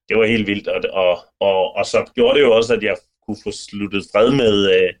 Det var helt vildt, og så gjorde det jo også, at jeg kunne få sluttet fred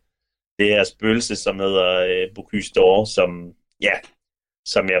med det her spøgelse, som hedder Bocuse d'Or,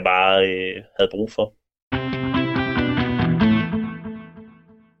 som jeg bare havde brug for.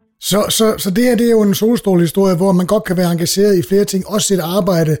 Så det her, det er jo en solstrålehistorie, hvor man godt kan være engageret i flere ting, også sit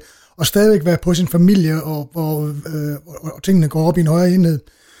arbejde, og stadigvæk være på sin familie, og tingene går op i en højere enhed.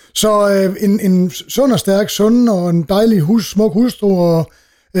 Så en sund og stærk søn, og en dejlig smuk hustru, og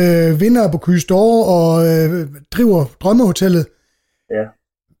vinder af Bocuse d'Or, og driver drømmehotellet. Ja.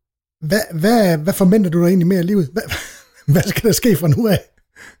 Hvad forventer du dig egentlig mere i livet? Hvad skal der ske fra nu af?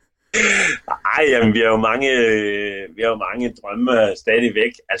 Ej, jamen, vi har jo mange drømme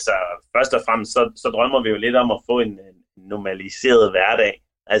stadigvæk. Altså, først og fremmest, så drømmer vi jo lidt om at få en normaliseret hverdag.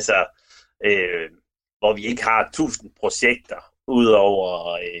 Altså, hvor vi ikke har 1000 projekter ud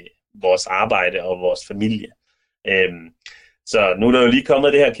over vores arbejde og vores familie. Så nu er der jo lige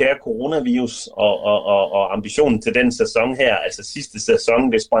kommet det her kære coronavirus, og ambitionen til den sæson her, altså sidste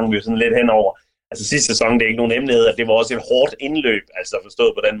sæson, det sprang vi jo sådan lidt henover. Altså sidste sæson, det er ikke nogen hemmelighed, at det var også et hårdt indløb, altså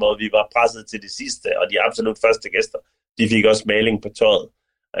forstået på den måde, vi var presset til det sidste, og de absolut første gæster, de fik også maling på tøjet.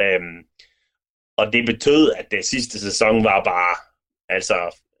 Og det betød, at det sidste sæson var bare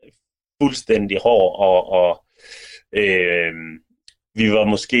altså fuldstændig hård, og vi var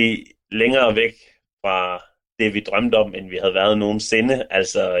måske længere væk fra det, vi drømte om, end vi havde været nogensinde.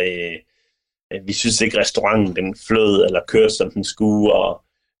 Altså, vi synes ikke, restauranten den flød eller kørte, som den skulle, og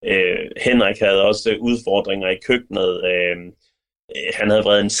Henrik havde også udfordringer i køkkenet. Han havde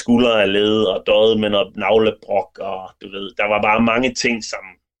vredet en skulder af led og døjet med noget navlebrok, og du ved, der var bare mange ting,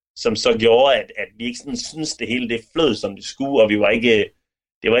 som så gjorde, at vi ikke sådan synes det hele det flød, som det skulle, og vi var ikke,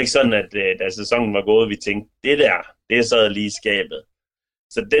 det var ikke sådan, at da sæsonen var gået, vi tænkte, det sad lige i skabet.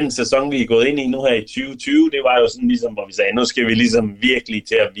 Så den sæson, vi er gået ind i nu her i 2020, det var jo sådan ligesom, hvor vi sagde, nu skal vi ligesom virkelig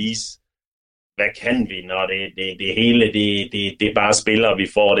til at vise, hvad kan vi, når det hele, det bare spiller, og vi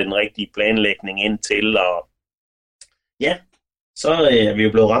får den rigtige planlægning ind til, og ja, så er vi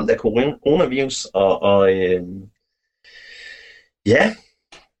jo blevet ramt af coronavirus, og ja,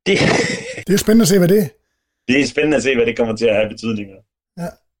 det er spændende at se, hvad det er. Det er spændende at se, hvad det kommer til at have betydninger. Ja,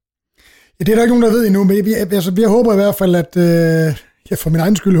 det er der ikke nogen, der ved endnu, men jeg håber i hvert fald, at for min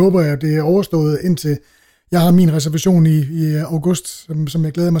egen skyld håber jeg, at det er overstået indtil jeg har min reservation i august, som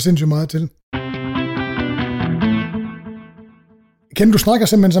jeg glæder mig sindssygt meget til. Ken, du snakker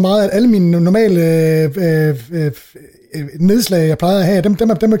simpelthen så meget, at alle mine normale nedslag, jeg plejer at have, dem kan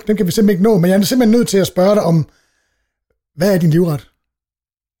vi simpelthen ikke nå, men jeg er simpelthen nødt til at spørge dig om, hvad er din livret?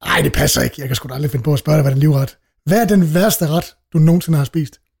 Nej, det passer ikke. Jeg kan sgu da aldrig finde på at spørge dig, hvad er din livret? Hvad er den værste ret, du nogensinde har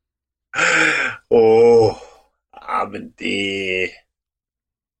spist? Men det...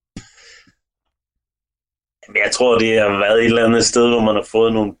 Jeg tror, det har været et eller andet sted, hvor man har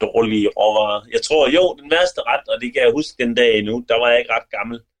fået nogle dårlige råvarer. Jeg tror, den værste ret, og det kan jeg huske den dag endnu, der var jeg ikke ret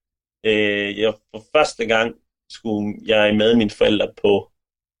gammel. For første gang skulle jeg med mine forældre på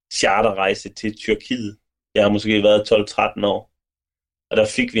charterrejse til Tyrkiet. Jeg har måske været 12-13 år. Og der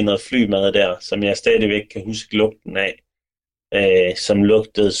fik vi noget flymad der, som jeg stadigvæk kan huske lugten af. Som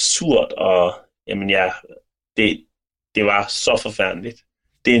lugtede surt, og jamen det var så forfærdeligt.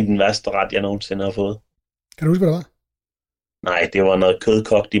 Det er den værste ret, jeg nogensinde har fået. Kan du huske, hvad det var? Nej, det var noget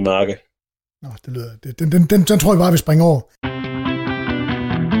kødkogt i mørke. Nå, det lyder... Den tror jeg bare, vi springer over.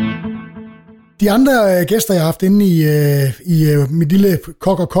 De andre gæster, jeg har haft inde i mit lille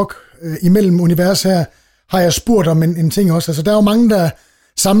kok og kok imellem univers her, har jeg spurgt om en ting også. Altså, der er jo mange, der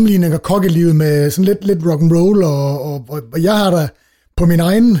sammenligner kokkelivet med sådan lidt rock and roll, og jeg har da på min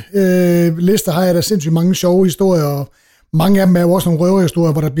egen liste har jeg da sindssygt mange sjove historier, og mange af dem er jo også nogle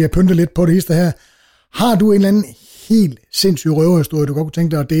røverhistorier, hvor der bliver pyntet lidt på det hister her. Har du en eller anden helt sindssyg røverhistorie, du godt kunne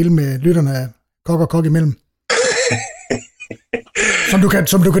tænke dig at dele med lytterne af kok og kok imellem?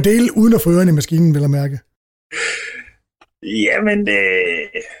 som du kan dele uden at få ørerne i maskinen, vil jeg mærke.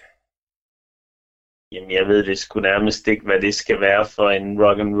 Jamen, jeg ved det sgu nærmest ikke, hvad det skal være for en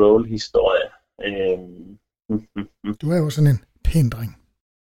rock and roll historie. Du er jo sådan en pæn dreng.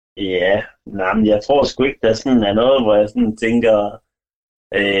 Ja, men jeg tror sgu ikke, der sådan er noget, hvor jeg sådan tænker,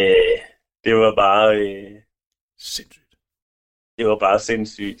 det var bare sindssygt. Det var bare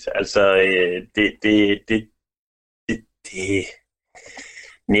sindssygt. Altså,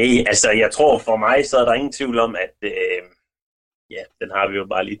 nej, altså jeg tror for mig, så er der ingen tvivl om, at den har vi jo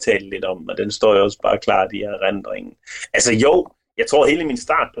bare lige talt lidt om, og den står jo også bare klart i erindringen. Altså jo, jeg tror hele min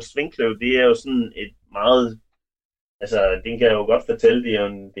start på Svinkløv, det er jo sådan et meget, altså den kan jeg jo godt fortælle,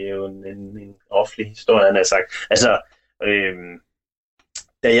 det er jo en offentlig historie, han har sagt. Altså,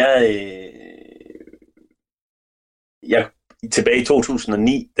 da jeg tilbage i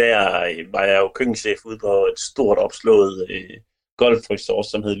 2009, der var jeg jo køkkenchef ude på et stort opslået golfresort,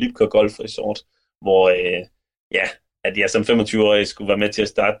 som hed Lybker Golf Resort, hvor at jeg som 25-årig skulle være med til at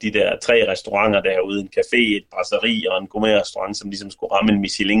starte de der 3 restauranter derude, en café, et brasserie og en gourmet-restaurant, som ligesom skulle ramme en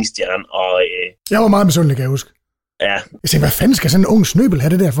Michelin-stjerne. Og jeg var meget misundelig, kan jeg huske. Ja. Jeg tænkte, hvad fanden skal sådan en ung snøbel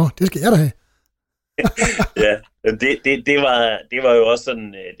have det der for? Det skal jeg da have. Ja, det var jo også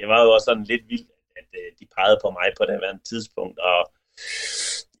sådan, lidt vildt, at de pegede på mig på det her tidspunkt, og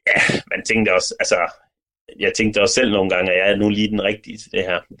ja, man tænkte også, altså, jeg tænkte også selv nogle gange, at jeg er nu lige den rigtige til det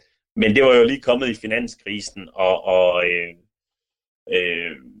her. Men det var jo lige kommet i finanskrisen, og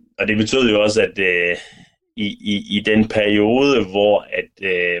det betød jo også, at i den periode, hvor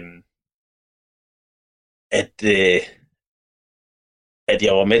at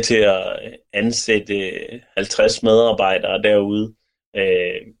jeg var med til at ansætte 50 medarbejdere derude,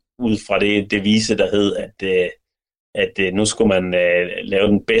 ud fra det devise, der hed, nu skulle man lave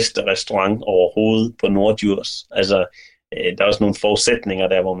den bedste restaurant overhovedet på Norddjurs. Altså, der er også nogle forudsætninger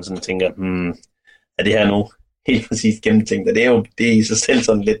der, hvor man sådan tænker, er det her nu helt præcis gennemtænkt? Og det er i sig selv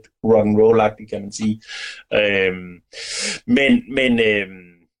sådan lidt rock'n'roll-agtigt, kan man sige. Men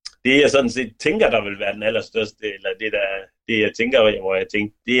det jeg sådan set tænker, der vil være den allerstørste, eller det jeg tænker, hvor jeg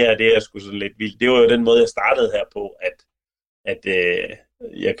tænkte, det er sgu sådan lidt vildt. Det var jo den måde, jeg startede her på, at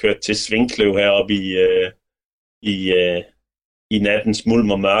jeg kørte til Svinkløv heroppe i nattens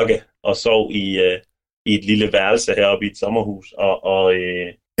mulm og mørke, og sov i et lille værelse heroppe i et sommerhus.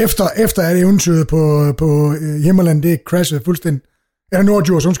 Efter at eventyret på Himmerland, det crashede fuldstændig. Eller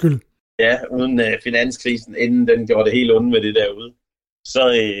Norddjurs, undskyld. Ja, uden finanskrisen, inden den gjorde det helt ondt med det derude.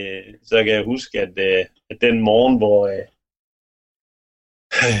 Så kan jeg huske, at den morgen,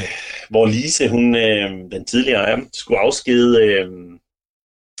 hvor Lise, hun, den tidligere skulle afskede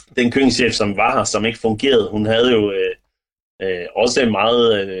den køkkenchef, som var her, som ikke fungerede. Hun havde jo også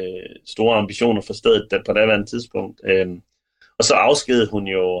meget store ambitioner for stedet på daværende tidspunkt. Og så afskedede hun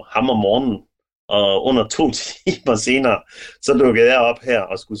jo ham om morgenen, og under 2 timer senere, så dukkede jeg op her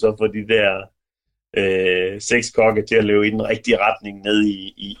og skulle så få de der 6 kokke til at løbe i den rigtige retning ned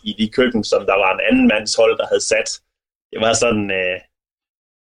i de køkken, som der var en anden mands hold, der havde sat. Det var sådan...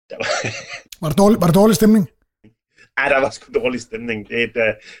 Var det dårlig stemning? Ej, der var sgu dårlig stemning.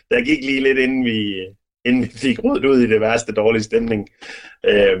 Der gik lige lidt, inden vi fik rodet ud i det værste dårlige stemning.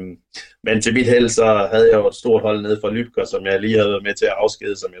 Men til mit held, så havde jeg jo et stort hold nede fra Lybker, som jeg lige havde været med til at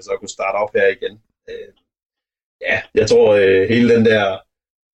afskede, som jeg så kunne starte op her igen. Jeg tror hele den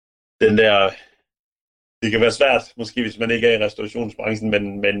der det kan være svært, måske hvis man ikke er i restaurationsbranchen,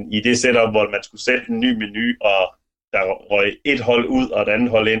 men i det setup, hvor man skulle sætte en ny menu, og der røg et hold ud og et andet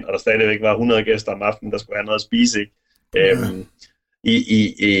hold ind, og der stadigvæk var 100 gæster om aftenen, der skulle have noget at spise, ikke?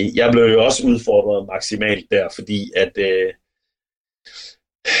 Jeg blev jo også udfordret maksimalt der, fordi at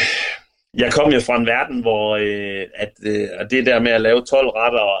jeg kom jo fra en verden, hvor at det der med at lave 12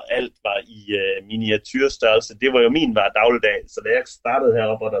 retter og alt var i miniatyrstørrelse, det var jo min hver dagligdag. Så da jeg startede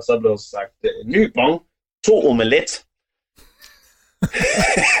heroppe, og der så blev sagt ny bon, 2 omelet,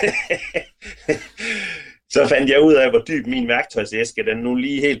 så fandt jeg ud af, hvor dyb min værktøjsæske den nu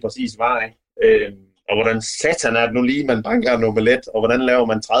lige helt præcis var, ikke? Og hvordan satan er det nu lige, man banker en omelet, og hvordan laver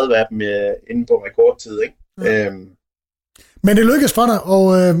man 30 af dem inden på rekordtid, ikke? Men det lykkedes for dig,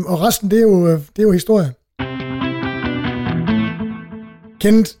 og resten, det er jo historie.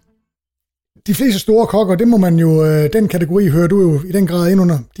 Kenneth, de fleste store kokker, det må man jo, den kategori hører du jo i den grad ind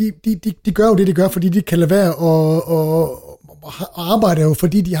under, de gør jo det, de gør, fordi de kan lade være og arbejder jo,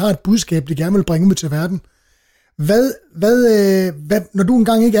 fordi de har et budskab, de gerne vil bringe ud til verden. Hvad, når du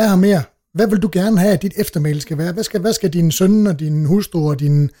engang ikke er her mere, hvad vil du gerne have, at dit eftermæle skal være? Hvad skal din søn og din hustru og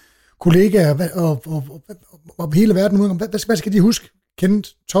dine kollegaer og hele verden, hvad skal de huske Kenneth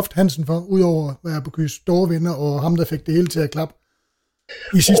Toft Hansen for, udover at være Bocuse d'Or-vinder og ham, der fik det hele til at klappe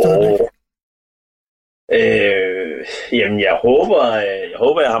i sidste øjeblik? Jamen, jeg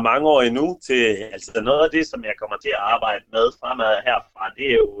håber, jeg har mange år endnu til, altså noget af det, som jeg kommer til at arbejde med fremad herfra, det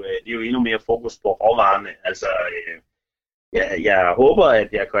er jo endnu mere fokus på råvarerne. Altså, jeg håber, at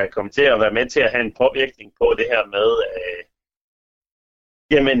jeg kan komme til at være med til at have en påvirkning på det her med,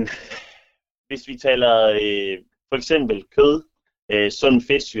 jamen, hvis vi taler for eksempel kød, sund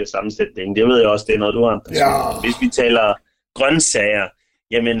fedtsyresammensætning, det ved jeg også, det er noget, du har. Ja. Hvis vi taler grøntsager,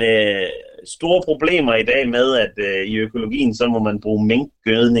 jamen, store problemer i dag med, at i økologien, så må man bruge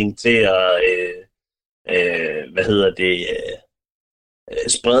minkgødning til at,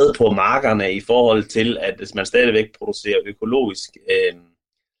 sprede på markerne i forhold til, at man stadigvæk producerer økologisk.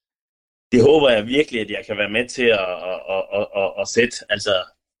 Det håber jeg virkelig, at jeg kan være med til at sætte. Altså,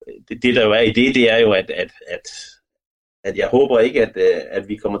 det der jo er i det er jo, at jeg håber ikke, at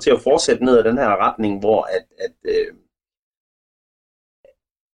vi kommer til at fortsætte ned ad den her retning, hvor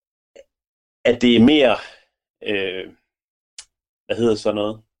at det er mere,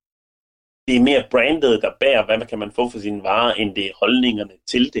 det er mere brandet, der bærer, hvad kan man få for sine varer, end det er holdningerne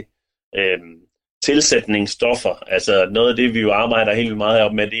til det. Tilsætningsstoffer, altså noget af det, vi jo arbejder helt meget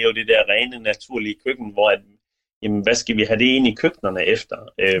op med, det er jo det der rene, naturlige køkken, hvor jamen, hvad skal vi have det ind i køkkenerne efter?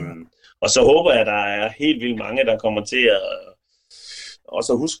 Og så håber jeg, at der er helt vildt mange, der kommer til at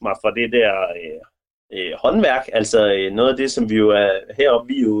også huske mig fra det der håndværk, altså noget af det, som vi jo er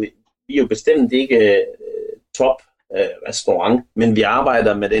heroppe, vi er jo bestemt ikke top restaurant, men vi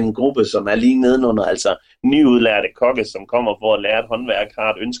arbejder med den gruppe, som er lige nedenunder, altså nyudlærte kokke, som kommer for at lære et håndværk,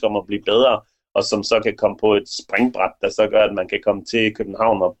 har et ønske om at blive bedre, og som så kan komme på et springbræt, der så gør, at man kan komme til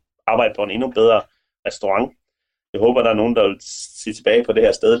København og arbejde på en endnu bedre restaurant. Jeg håber, der er nogen, der vil se tilbage på det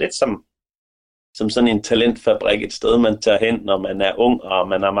her sted, lidt som som sådan en talentfabrik, et sted, man tager hen, når man er ung, og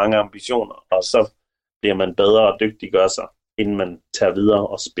man har mange ambitioner, og så bliver man bedre og dygtiggør sig, inden man tager videre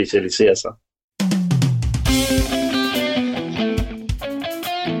og specialiserer sig.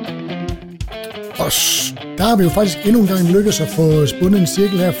 Og der har vi jo faktisk endnu en gang lykkes at få spundet en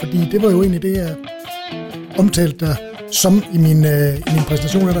cirkel her, fordi det var jo egentlig det, jeg omtalte der som i min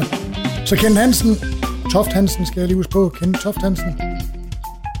præsentation af dig. Så Kent Hansen, Toft Hansen skal jeg lige huske på, Kent Toft Hansen.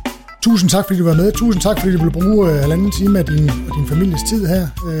 Tusind tak, fordi du var med. Tusind tak, fordi du ville bruge 1,5 time af din families tid her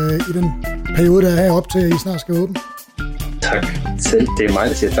i den periode, der er heroppe til, at I snart skal åbne. Tak selv. Det er mig,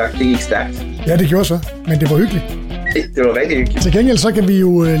 der siger tak. Det gik stærkt. Ja, det gjorde så, men det var hyggeligt. Det var rigtig hyggeligt. Til gengæld, så kan vi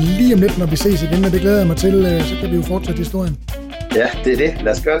jo lige om lidt, når vi ses igen, og det glæder jeg mig til, så kan vi jo fortsætte historien. Ja, det er det.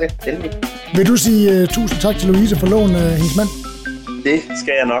 Lad os gøre det. Endelig. Vil du sige tusind tak til Louise for lån af hendes mand? Det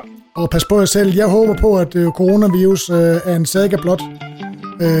skal jeg nok. Og pas på jer selv. Jeg håber på, at coronavirus er en saga blot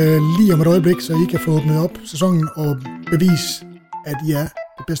lige om et øjeblik, så I kan få åbnet op sæsonen og bevise, at I er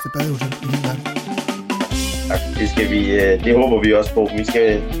det bedste badehotel i hele verden. Tak. Det håber vi også på. Vi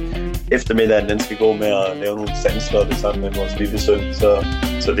skal eftermiddagen, den skal gå med at lave nogle sandslotte sammen med vores lille søn,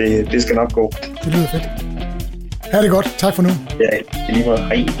 så det skal nok gå. Det lyder fedt. Ha' det godt. Tak for nu. Ja, i lige måde.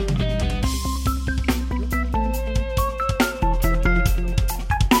 Hej.